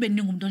 If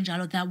beningumntu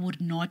onjalo, that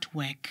would not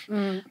work.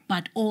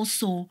 But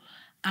also,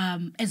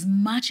 as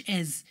much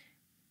as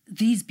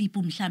these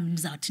people mhlawumbe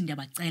ndizawuthi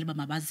ndiyabacela uba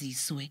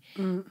mabaziswe,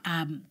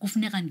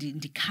 kufuneka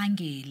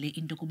ndikhangele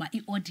into yokuba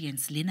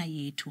i-audience lena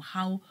yethu,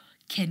 how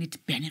can it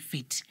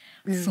benefit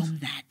from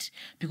that?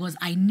 Because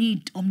I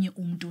need omnye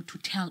umntu to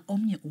tell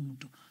omnye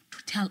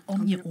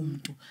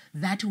umntu,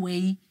 that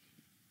way,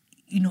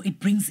 you know, it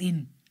brings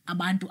in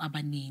abantu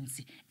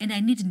abaninzi. And I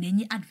need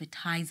nenye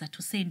advertiser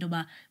to say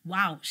ndoba,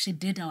 wow, she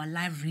did our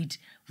live read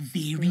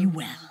very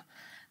well.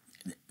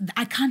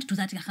 I can't do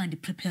that in the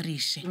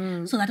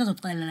preparation. So that is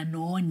what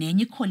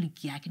nenye colleague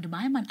yakhe ndoba,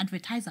 I'm an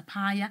advertiser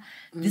phaya.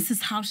 This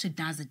is how she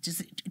does it.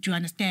 Do you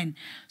understand?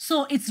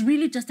 So it's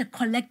really just a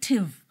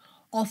collective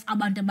of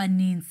abantu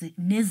abaninzi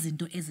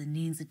nezinto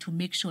ezininzi to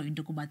make sure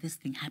into yokuba this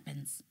thing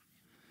happens.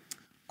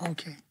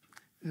 Okay.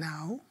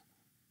 Now,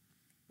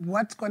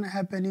 what's going to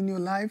happen in your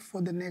life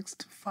for the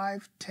next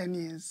 5-10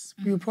 years?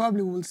 You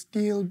probably will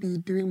still be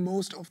doing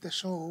most of the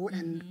show,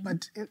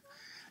 but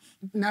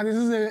now this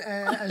is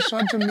a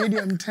short to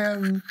medium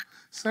term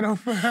sort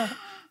of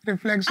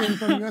reflection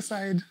from your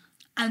side.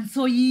 And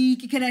so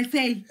can I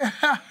say?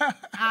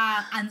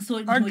 And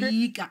so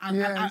ndoyika,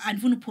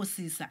 andifuna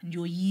uphosisa,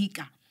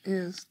 ndoyika.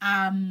 Yes.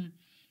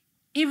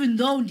 Even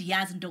though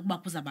ndiyazi into yokuba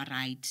kuzaba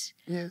right.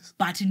 Yes.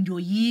 But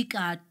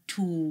ndoyika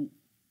to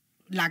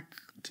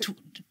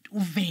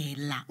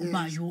uvela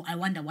uba I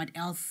wonder what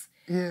else.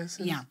 Yes.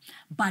 Yeah.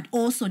 But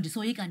also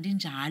ndisoyika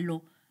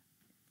ndinjalo.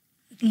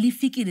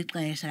 Lifikile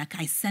ixesha, like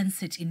I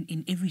sense it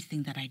in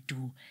everything that I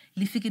do.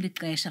 Lifikile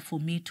ixesha for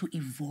me to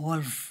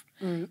evolve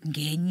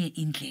ngenye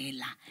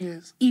indlela.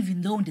 Yes.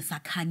 Even though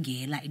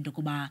ndisakhangela into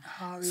yokuba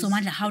so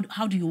much,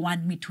 how do you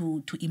want me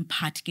to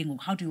impart ke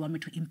ngoku? How do you want me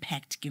to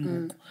impact ke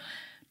ngoku?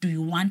 Do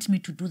you want me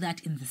to do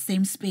that in the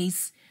same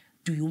space?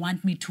 Do you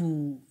want me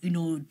to, you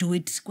know, do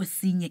it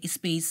kwesinye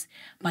space?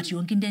 But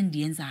yonke into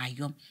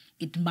endiyenzayo,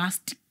 it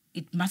must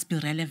be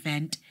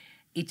relevant,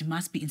 it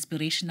must be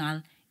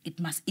inspirational, it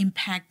must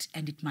impact,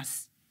 and it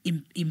must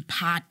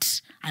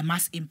impart. I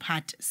must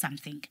impart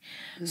something.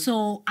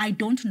 So I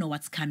don't know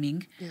what's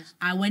coming. Yes.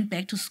 I went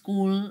back to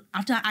school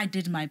after I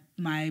did my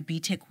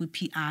BTech with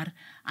PR.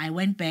 I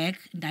went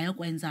back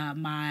ndayokwenza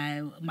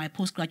my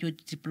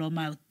postgraduate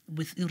diploma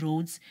with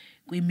e-roads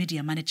with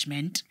media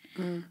management.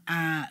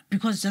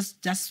 Because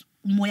just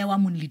moya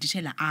wami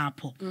undilidishela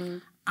apho.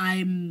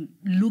 I'm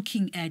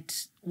looking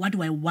at what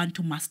do I want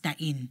to master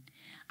in.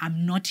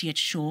 I'm not yet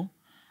sure.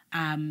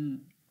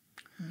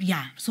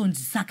 So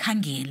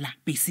ndisakhangela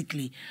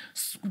basically.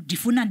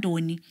 Ndifuna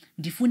ntoni?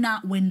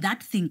 Ndifuna when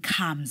that thing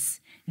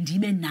comes,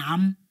 ndibe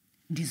nam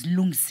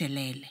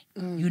ndizilungiselele.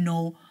 You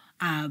know,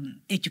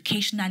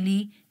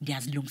 educationally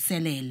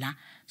ndiyazilungiselela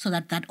so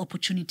that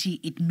opportunity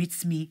it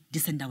meets me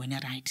ndisendaweni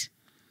right.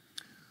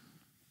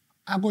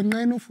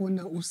 Akonqena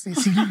ufunda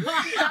usisi.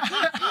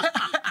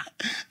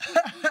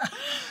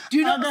 Do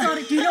you know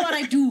what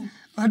I do?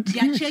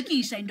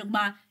 Ndiyachekisha into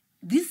yokuba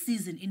this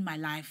season in my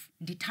life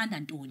ndithanda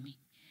ntoni,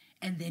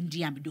 and then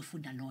ndihambe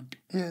ndiyofunda loo nto.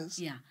 Yes.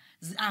 Yeah.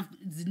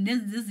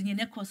 Zinezinye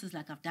nee-courses,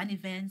 like I've done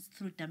events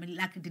through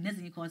like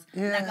ndinezinye course,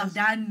 yes. like I've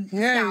done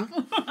yeah.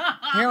 stuff.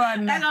 Yeah,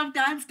 like I've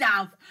done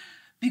stuff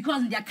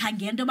because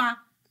ndiyakhangela into yoba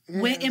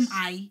where am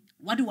I?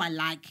 What do I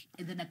like?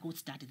 And then I go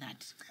study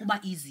that. Kuba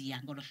easier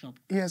ngolo hlobo.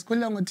 Yes,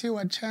 kudla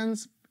ngothiwa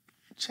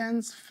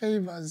chance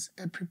favors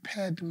a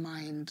prepared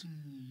mind.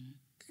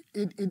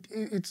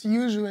 It's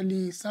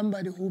usually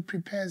somebody who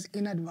prepares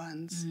in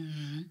advance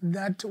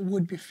that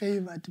would be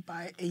favored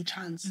by a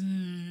chance.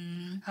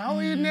 How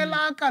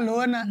inelaka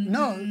lona?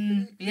 No,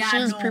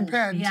 she's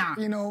prepared,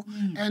 you know,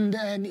 and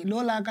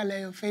lolaka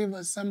leyo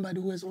favors somebody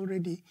who is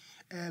already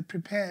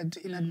prepared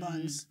in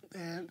advance.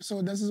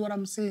 So this is what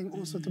I'm seeing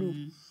also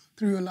through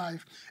your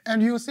life.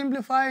 And you're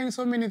simplifying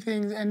so many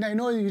things, and I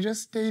know you're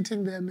just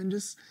stating them and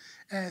just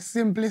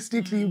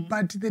simplistically,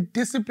 but the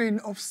discipline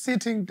of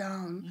sitting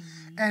down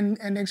and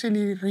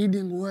actually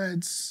reading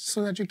words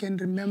so that you can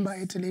remember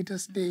at a later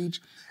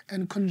stage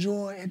and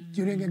conjure it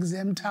during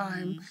exam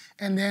time,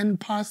 and then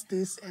pass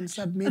this and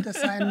submit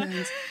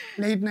assignments,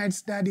 late night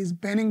studies,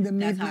 burning the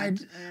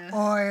midnight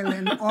oil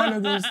and all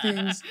of those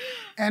things.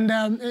 And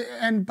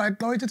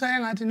but no,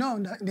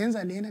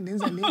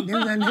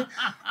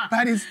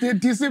 but it's the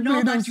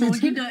discipline of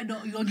sitting.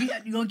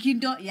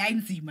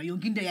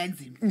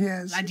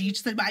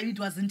 Yes. It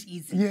wasn't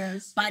easy.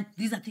 Yes. But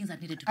these are things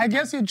that needed to be I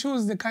guess you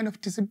choose the kind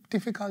of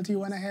difficulty you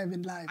want to have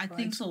in life, I right?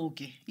 think so,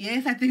 okay.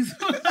 Yes, I think so.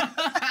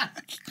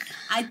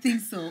 I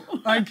think so.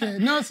 Okay.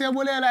 No,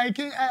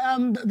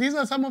 Siyabulela, these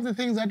are some of the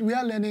things that we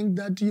are learning,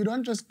 that you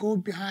don't just go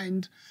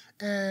behind,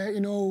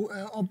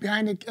 or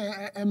behind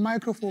a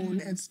microphone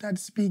and start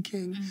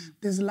speaking.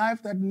 There's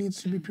life that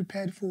needs to be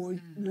prepared for.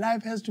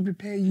 Life has to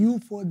prepare you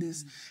for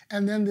this.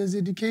 And then there's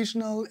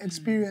educational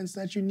experience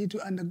that you need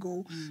to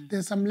undergo.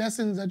 There's some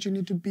lessons that you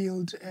need to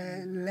build,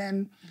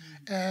 learn.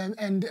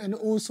 And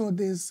also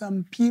there's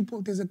some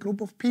people, there's a group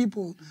of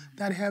people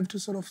that have to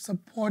sort of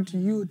support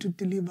you to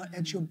deliver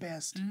at your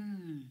best.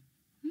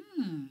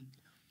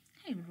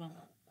 Hey,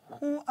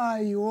 Who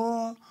are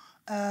your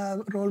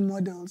role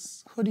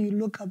models? Who do you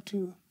look up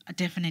to?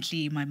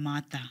 Definitely my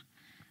mother.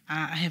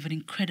 I have an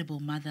incredible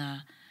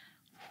mother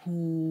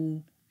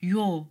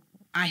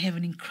I have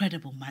an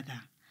incredible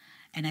mother.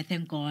 And I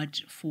thank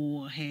God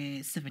for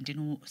her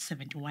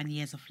 71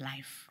 years of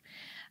life.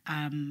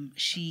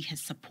 She has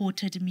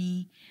supported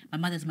me. My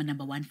mother's my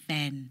number one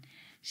fan.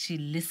 She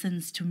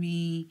listens to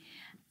me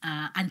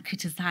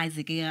uncriticized,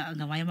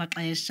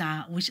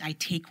 which I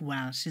take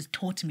well. She's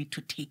taught me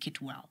to take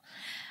it well.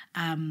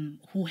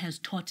 Who has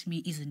taught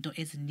me izinto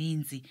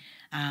ezininzi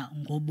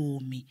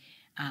ngobomi.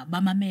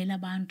 Bamamela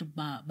abantu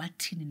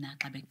bathini na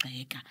xa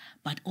begxeka,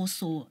 but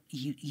also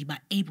you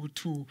are able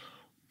to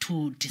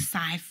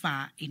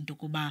decipher into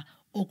kuba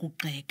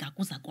okugxeka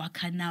kuza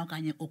kwakha na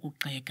okanye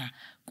okugxeka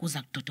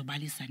kuza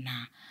kudodobalisa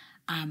na.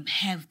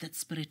 Have that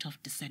spirit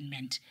of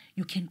discernment.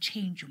 You can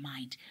change your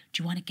mind.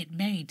 Do you want to get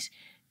married?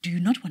 Do you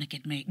not want to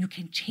get married? You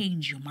can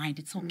change your mind.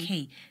 It's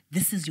okay.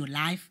 This is your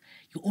life.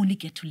 You only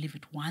get to live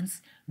it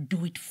once.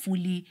 Do it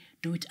fully.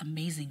 Do it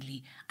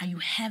amazingly. Are you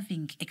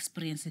having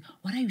experiences?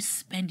 What are you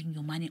spending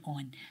your money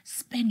on?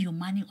 Spend your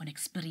money on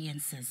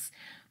experiences,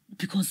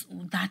 because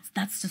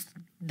that's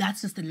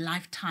just a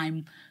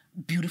lifetime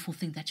beautiful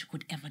thing that you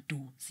could ever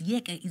do. So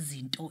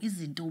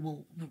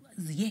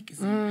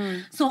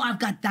I've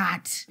got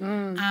that.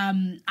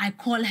 I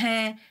call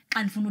her,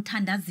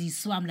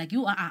 so I'm like,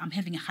 I'm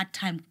having a hard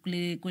time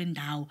going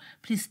down.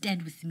 Please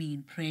stand with me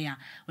in prayer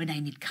when I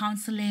need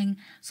counseling.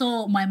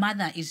 So my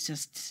mother is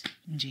just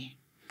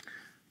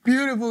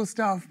Beautiful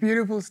stuff,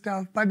 beautiful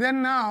stuff. But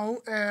then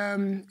now,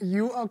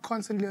 you are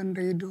constantly on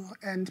radio,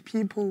 and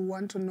people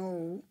want to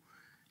know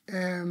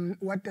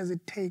what does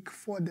it take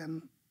for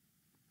them.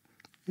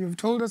 You've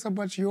told us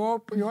about your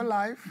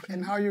life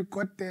and how you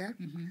got there,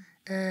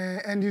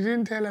 and you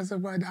didn't tell us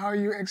about how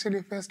you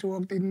actually first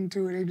walked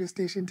into a radio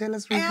station. Tell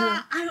us.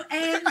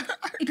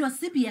 It was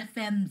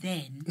CBFM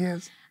then.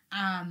 Yes.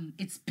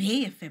 It's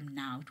Bay FM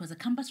now. It was a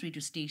campus radio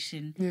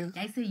station. Yes.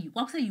 I say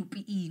what say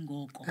UPE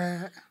ngoko.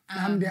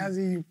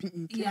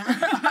 UPE. Yeah.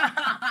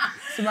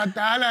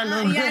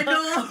 Yeah,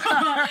 no.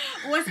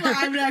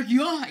 I'm like,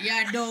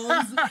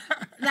 no.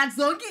 Like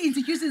zonke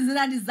institutions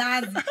that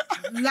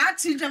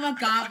change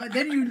but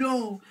then you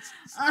know.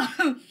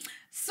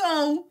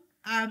 So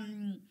I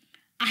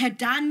had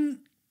done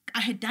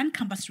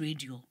campus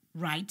radio,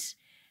 right?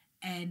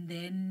 And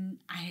then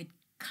I had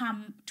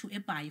come to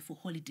Ebai for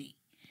holiday.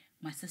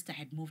 My sister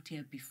had moved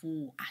here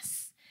before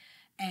us.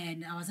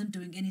 And I wasn't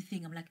doing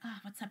anything. I'm like,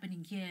 what's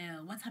happening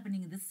here? What's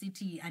happening in this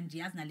city? And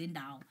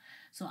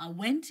so I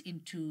went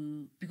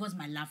into, because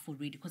my love for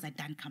radio, because I'd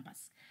done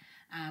campus.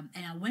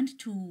 And I went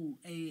to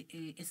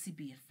a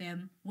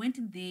CBFM, went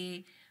in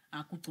there,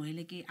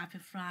 kugcwele ke up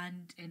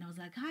front, and I was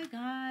like, hi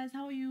guys,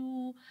 how are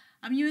you?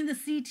 I'm new in the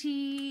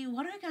city.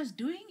 What are you guys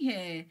doing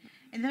here?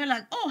 And they were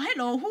like, oh,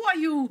 hello, who are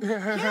you? Here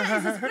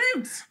is a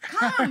script.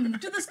 Come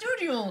to the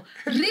studio.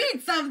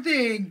 Read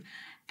something.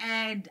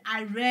 And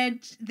I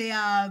read the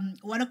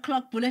 1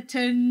 o'clock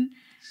bulletin,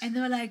 and they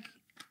were like,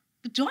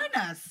 join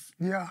us.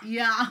 Yeah.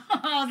 Yeah.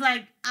 I was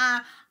like,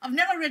 I've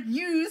never read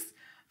news,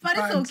 but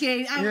it's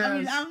okay. I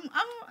mean,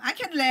 I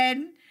can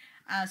learn.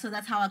 So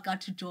that's how I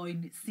got to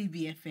join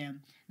CBFM.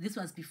 This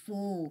was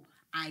before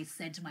I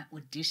sent my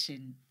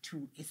audition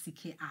to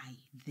SCKI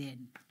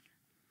then.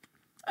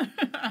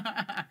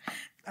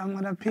 I'm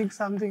going to pick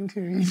something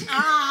to read.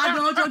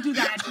 No, don't do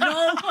that.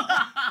 No.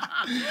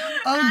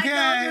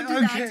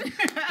 Okay.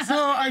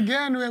 So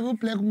again, we have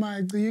Blaq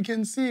Maci. You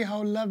can see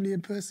how lovely a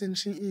person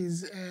she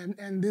is.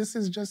 And this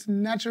is just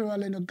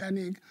natural and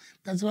organic.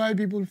 That's why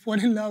people fall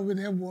in love with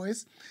her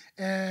voice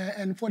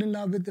and fall in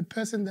love with the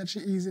person that she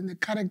is and the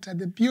character,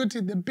 the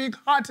beauty, the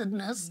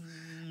big-heartedness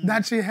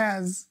that she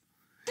has.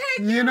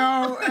 You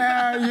know,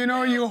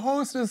 you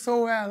host it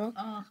so well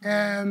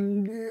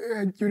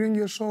during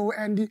your show,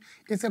 and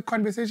it's a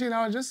conversation.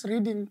 I was just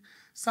reading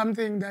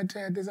something that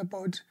there's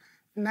about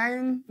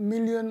 9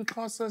 million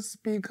Xhosa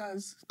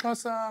speakers,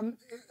 Xhosa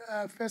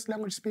first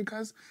language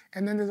speakers,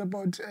 and then there's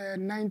about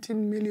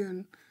 19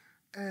 million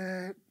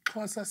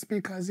Xhosa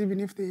speakers, even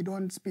if they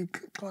don't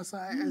speak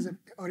Xhosa as an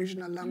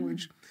original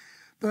language.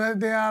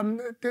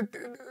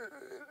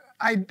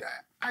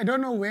 I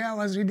don't know where I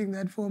was reading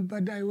that from,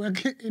 but I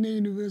work in a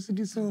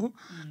university, so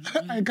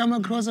I come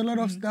across a lot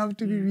of stuff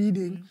to be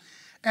reading.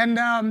 And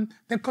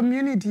the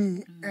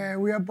community,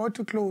 we are about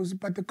to close,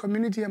 but the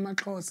community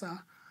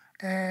Xhosa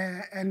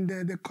and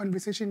the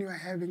conversation you are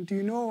having, do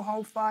you know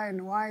how far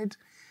and wide,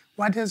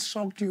 what has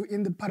shocked you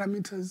in the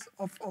parameters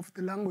of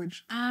the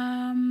language?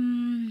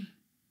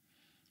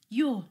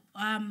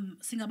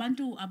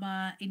 Singabantu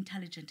aba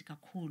intelligent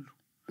kakhulu.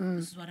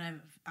 This is what I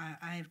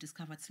have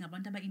discovered.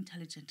 Singabantu aba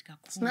intelligent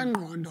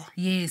kakhulu.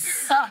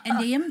 Yes. And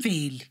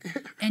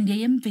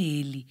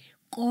yemveli.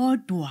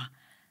 Kodwa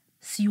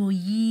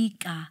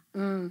siyoyika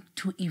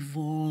to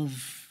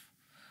evolve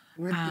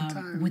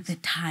with the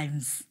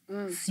times.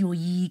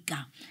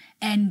 Siyoyika.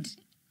 And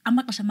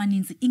amaxesha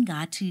amaninzi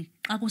ingathi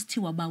xa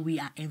kusithiwa ba we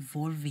are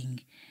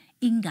evolving,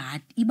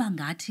 iba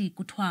ngathi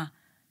kuthiwa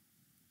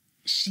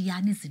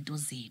shiyani izinto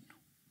zenu.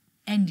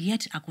 And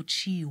yet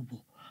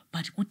akutshiwo.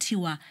 But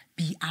kutiwa,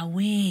 be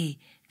aware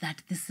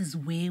that this is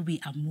where we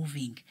are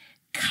moving.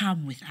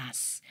 Come with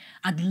us.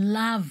 I'd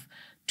love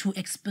to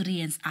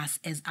experience us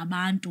as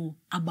abantu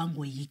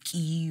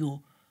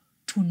abangoyikiyo,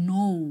 to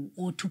know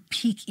or to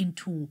peek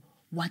into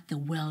what the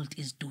world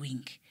is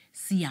doing.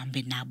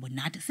 Sihambe nabo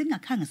nathi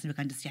singakhange sibe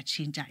kanti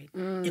siyatshintsha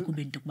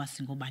ekubeni ukuba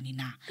singobani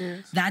na.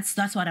 That's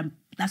what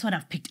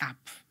I've picked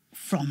up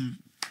from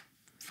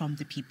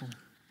the people.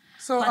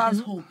 So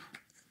hope.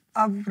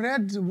 I've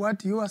read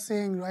what you are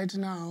saying right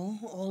now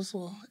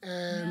also.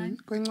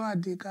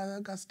 Mnqwazi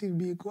ka Steve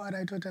Biko, What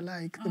I Taught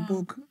Like, the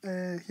book.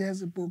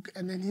 Here's a book.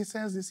 And then he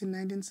says this in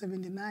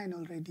 1979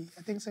 already,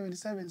 I think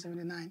 77,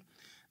 79,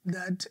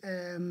 that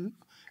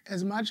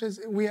as much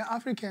as we are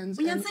Africans...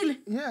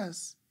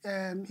 Yes.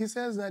 He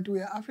says that we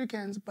are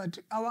Africans, but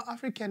our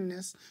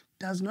Africanness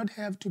does not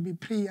have to be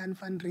and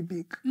Van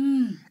Riebeeck.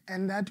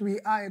 And that we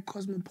are a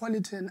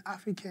cosmopolitan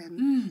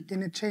African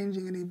in a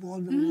changing and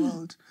evolving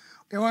world.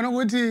 Are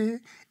you serious?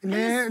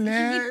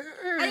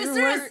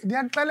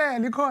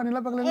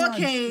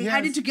 Okay, yes.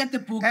 I need to get the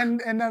book.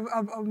 And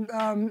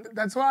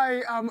that's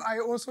why I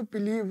also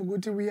believe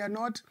we are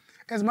not,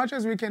 as much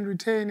as we can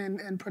retain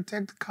and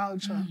protect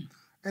culture,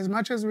 as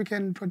much as we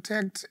can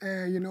protect,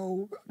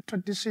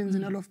 traditions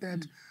and all of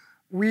that,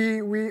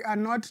 we are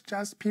not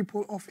just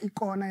people of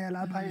Ikona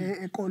Yalapa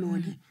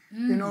Ekolodi.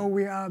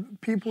 We are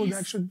people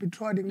that should be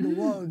trotting the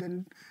world,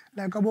 and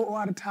like Abo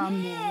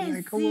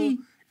Oartambo,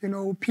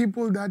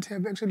 people that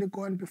have actually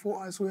gone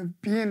before us, who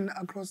have been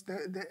across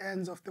the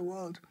ends of the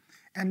world.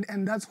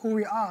 And that's who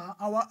we are.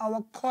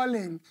 Our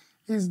calling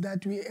is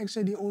that we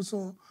actually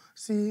also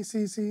see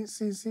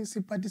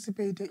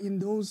participate in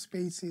those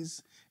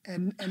spaces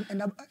and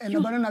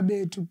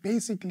to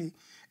basically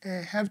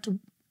have to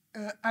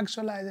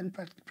actualize and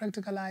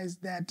practicalize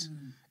that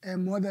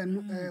more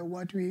than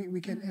what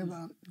we can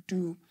ever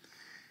do.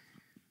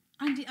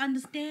 And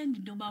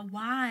understand about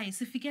why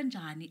sifike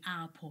njani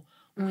apho,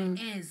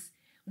 whereas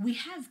we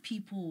have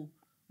people,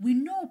 we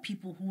know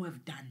people who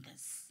have done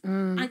this.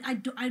 I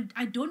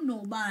don't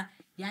know, but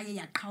I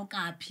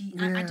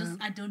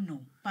don't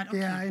know. But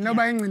okay.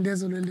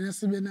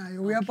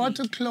 We are about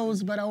to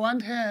close, but I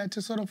want her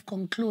to sort of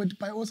conclude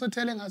by also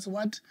telling us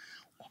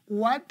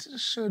what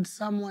should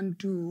someone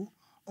do,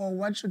 or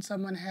what should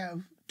someone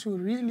have to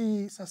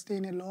really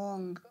sustain a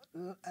long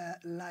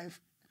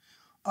life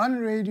on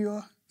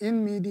radio,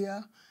 in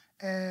media.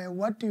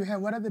 What do you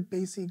have? What are the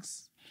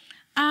basics?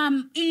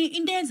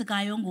 In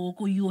Denzakayo,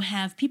 you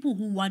have people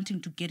who wanting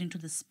to get into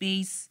the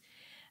space,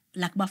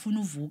 like bafuna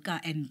uvuka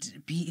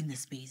and be in the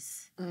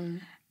space.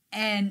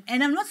 And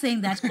I'm not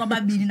saying that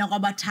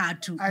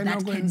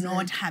that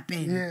cannot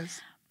happen.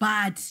 Yes.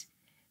 but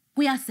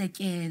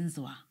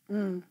kuyasetyenzwa.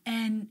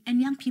 And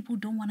young people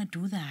don't want to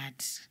do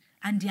that.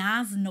 And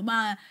yazi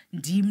noba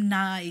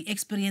ndimna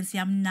experience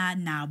yamna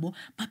nabo,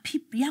 but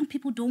young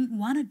people don't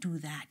want to do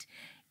that.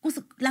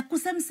 Like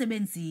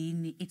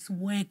kusemsebenzini, it's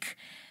work.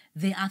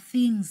 There are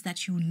things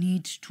that you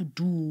need to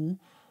do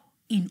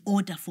in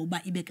order for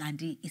ba ibe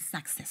kanti is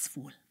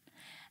successful.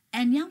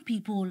 And young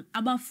people,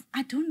 I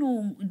don't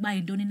know by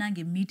yintoni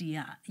nange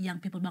media, young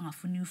people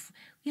bangafuni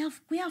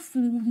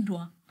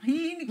kuyafundwa.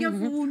 Yini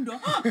kuyafundwa?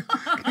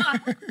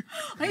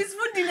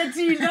 Ayisifundile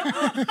thina.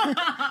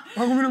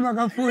 Akumele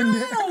makafunde.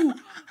 No,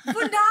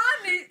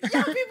 fundani.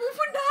 Young people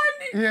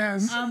fundani.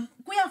 Yes.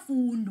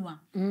 Kuyafundwa.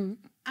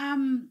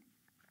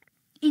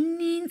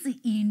 Ininzi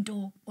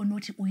into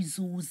onothi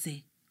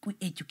uyizuze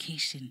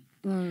ku-education.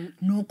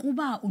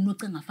 Nokuba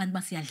unocinga fanele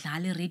ba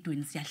siyadlala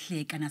eradweni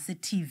siyahleka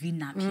nase-TV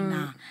naphi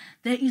na.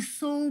 There is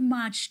so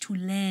much to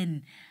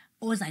learn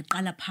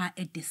ozayiqala pha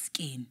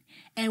edeskeni.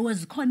 Ewe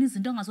zikhona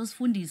izinto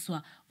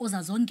ongazosifundiswa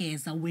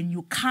ozazongeza when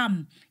you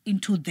come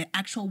into the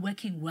actual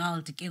working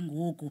world ke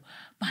ngoku,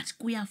 but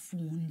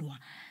kuyafundwa.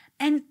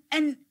 And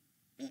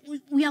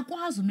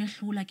uyakwazi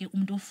umehlula ke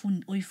umuntu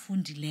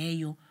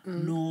oyifundileyo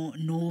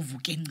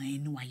novuka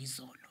engceni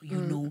wayizolo,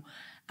 you know.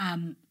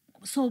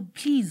 So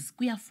please,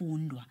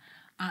 kuyafundwa.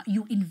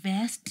 You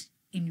invest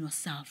in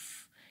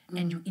yourself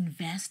and you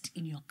invest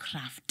in your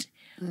craft.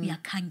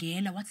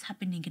 Uyakhangela what's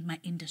happening in my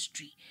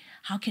industry.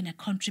 How can I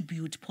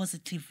contribute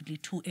positively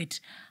to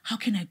it? How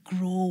can I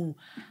grow?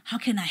 How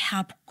can I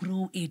help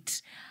grow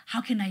it?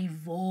 How can I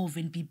evolve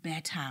and be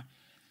better?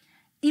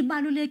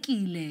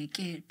 Ibalulekile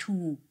ke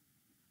to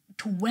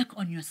work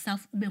on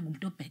yourself, ube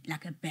ngumuntu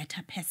like a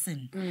better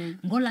person.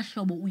 Ngola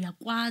hlobo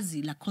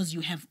uyakwazi, like, cause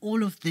you have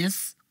all of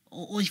this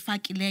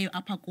oyifakileyo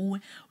apha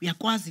kuwe,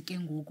 uyakwazi ke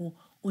ngoku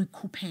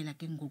uyikhuphela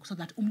ke ngoku, so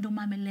that umuntu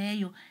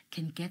omameleyo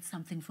can get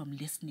something from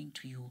listening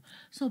to you.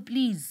 So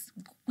please,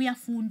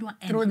 kuyafundwa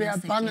and through the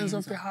abundance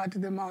of the heart,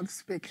 the mouth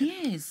speaks.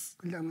 Yes.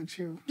 Blaq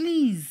Maci.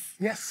 Please.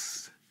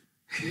 Yes.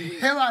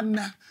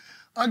 Hewana.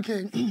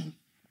 Okay.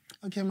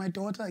 Okay, my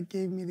daughter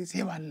gave me this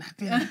Hewana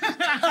thing.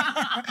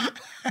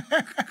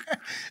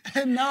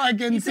 And now I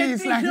can see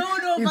it's like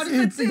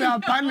it's the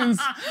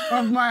abundance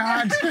of my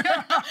heart.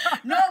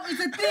 No, it's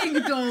a thing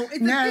though.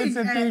 It's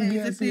a thing.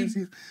 Yes.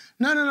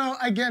 No.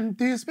 Again,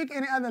 do you speak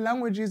any other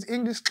languages?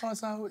 English,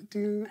 Xhosa? Do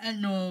you?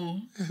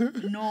 No,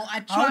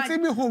 I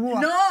tried.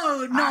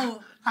 No,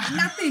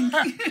 nothing.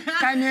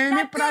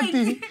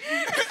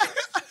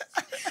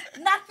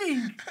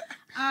 Nothing.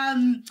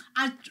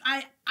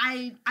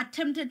 I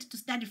attempted to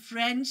study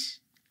French.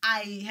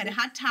 I had a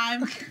hard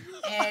time,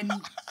 and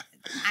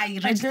I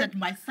registered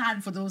my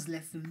son for those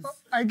lessons.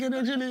 I can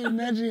actually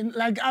imagine.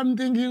 Like, I'm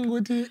thinking,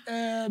 Guti,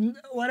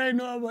 what I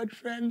know about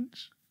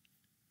French.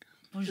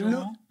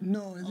 Bonjour?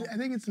 No, I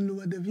think it's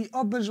Lure de Vie.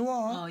 Oh,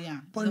 bourgeois. Oh, yeah.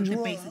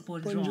 Bonjour.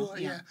 Bonjour,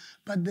 Yeah.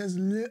 But there's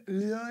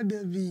Lure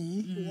de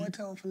Vie,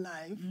 water of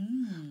life.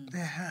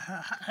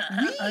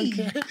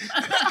 Okay.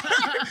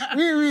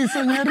 Oui,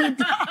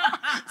 señorita.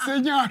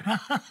 Señora.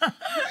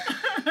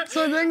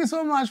 So thank you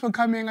so much for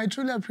coming. I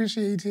truly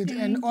appreciate it.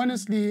 And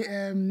honestly,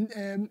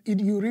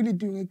 you're really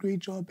doing a great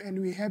job.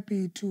 And we're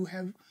happy to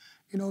have,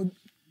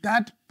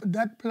 that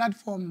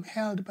platform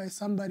held by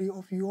somebody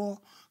of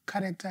your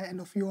character and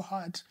of your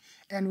heart.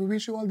 And we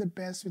wish you all the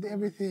best with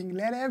everything.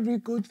 Let every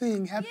good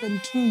thing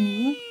happen to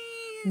you.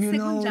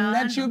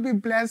 Let you be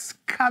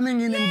blessed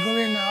coming in and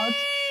going out.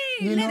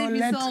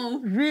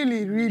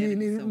 Really,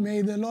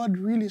 may the Lord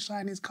really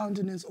shine his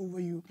countenance over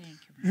you. Thank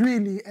you.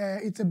 Really,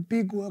 it's a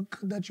big work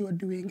that you are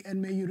doing,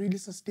 and may you really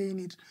sustain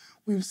it.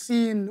 We've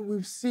seen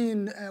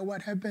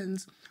what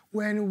happens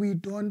when we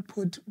don't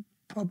put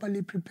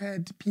properly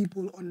prepared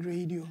people on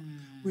radio.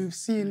 We've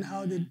seen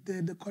how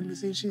the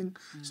conversation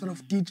sort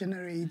of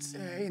degenerates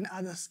in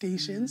other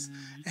stations.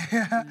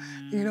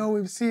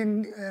 We've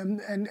seen,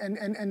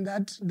 and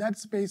that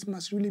space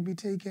must really be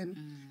taken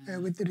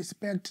with the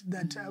respect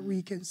that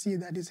we can see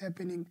that is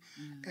happening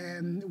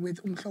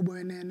with Umhlobo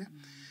Wenene.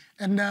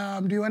 And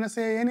do you want to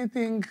say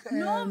anything?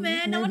 No,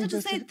 man. I wanted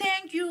to say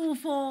thank you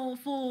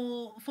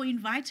for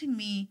inviting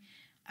me.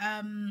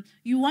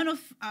 You're one of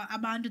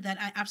Amanda that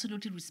I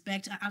absolutely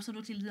respect. I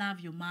absolutely love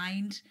your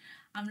mind.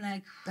 I'm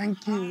like,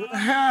 thank you.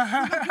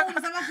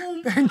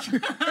 Thank you.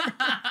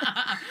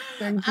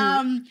 Thank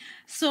you.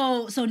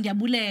 So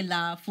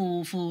ndiyabulela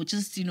for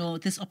just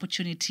this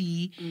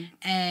opportunity,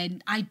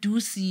 and I do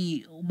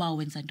see uba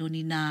wenza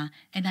ntoni na,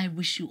 and I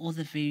wish you all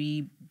the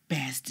very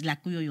best.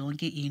 Like kuyo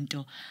yonke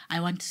into.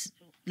 I want.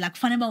 Like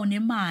fanele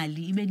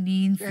unemali ibe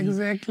ninzi,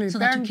 exactly. So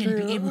that you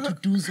can be able to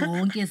do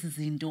zonke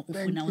izinto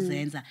ufuna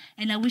uzenza.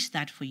 And I wish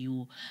that for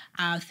you.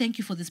 Thank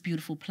you for this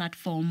beautiful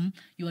platform.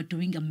 You are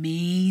doing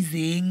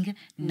amazing.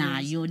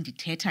 Nayo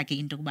ndithetha ke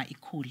into kuba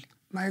ikhule.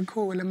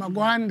 Mayikhule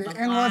magwande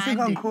engosi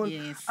kakhulu.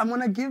 Yes. I'm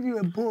going to give you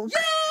a book.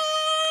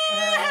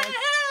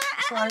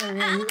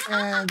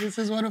 Sorry, this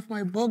is one of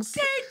my books.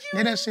 Thank you.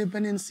 Leadership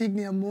and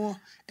Insignia More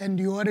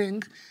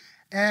Enduring.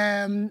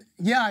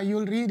 Yeah,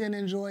 you'll read and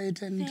enjoy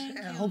it, and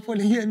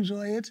hopefully you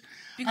enjoy it.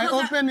 I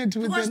open it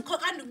with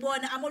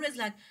I'm always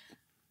like,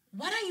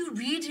 what are you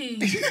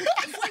reading?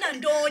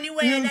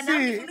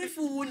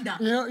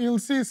 You'll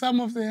see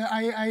some of the,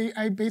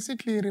 I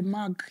basically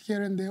remark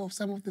here and there of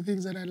some of the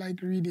things that I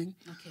like reading.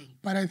 Okay.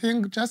 But I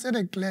think just at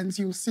a glance,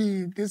 you'll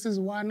see this is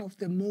one of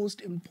the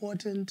most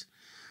important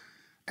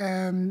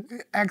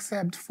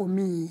excerpt for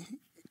me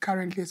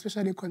currently,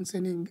 especially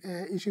concerning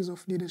issues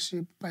of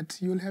leadership, but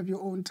you'll have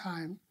your own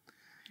time.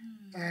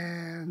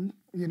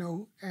 You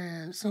know,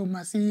 so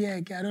Maci,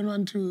 I don't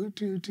want to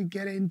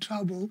get her in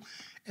trouble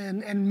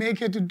and make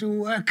her to do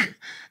work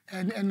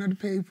and not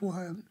pay for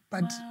her.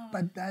 But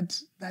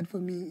that for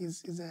me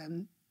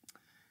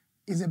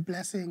is a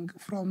blessing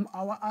from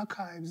our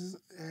archives,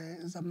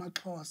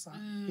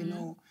 Mnqwazi, you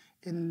know.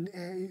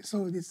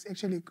 So it's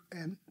actually,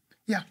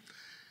 yeah.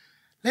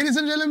 Ladies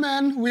and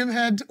gentlemen, we've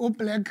had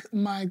Blaq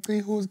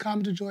Maci, who's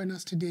come to join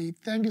us today.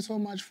 Thank you so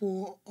much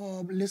for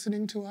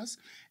listening to us.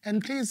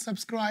 And please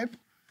subscribe.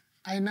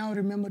 I now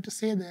remember to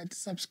say that.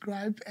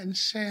 Subscribe and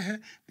share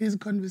this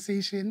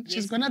conversation. Yes,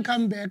 she's going to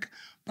come back,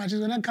 but she's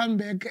going to come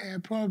back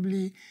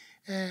probably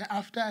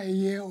after a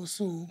year or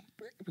so,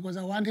 because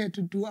I want her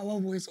to do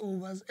our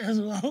voiceovers as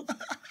well.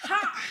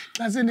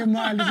 That's in the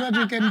mind, so that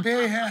we can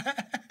pay her.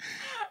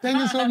 Thank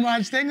you so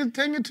much. Thank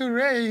you to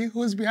Ray,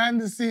 who's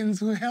behind the scenes,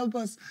 who helped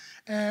us,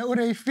 or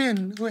Ray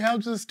Finn, who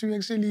helps us to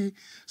actually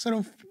sort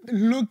of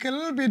look a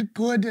little bit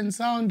good and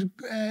sound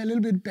a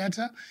little bit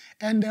better.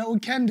 And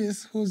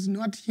Candice, who's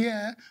not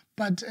here,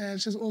 but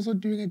she's also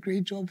doing a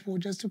great job for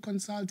just to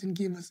consult and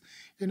give us,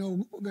 you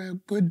know,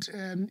 good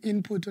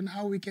input on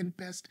how we can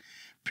best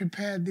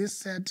prepare this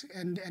set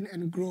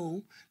and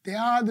grow. There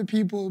are other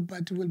people,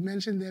 but we'll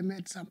mention them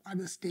at some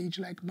other stage,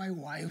 like my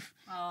wife,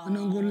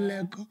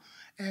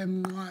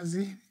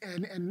 Mnqwazi,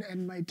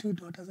 and my two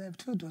daughters. I have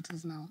two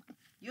daughters now.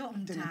 You're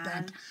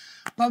dad.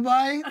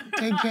 Bye-bye.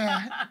 Take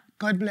care.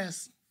 God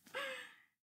bless.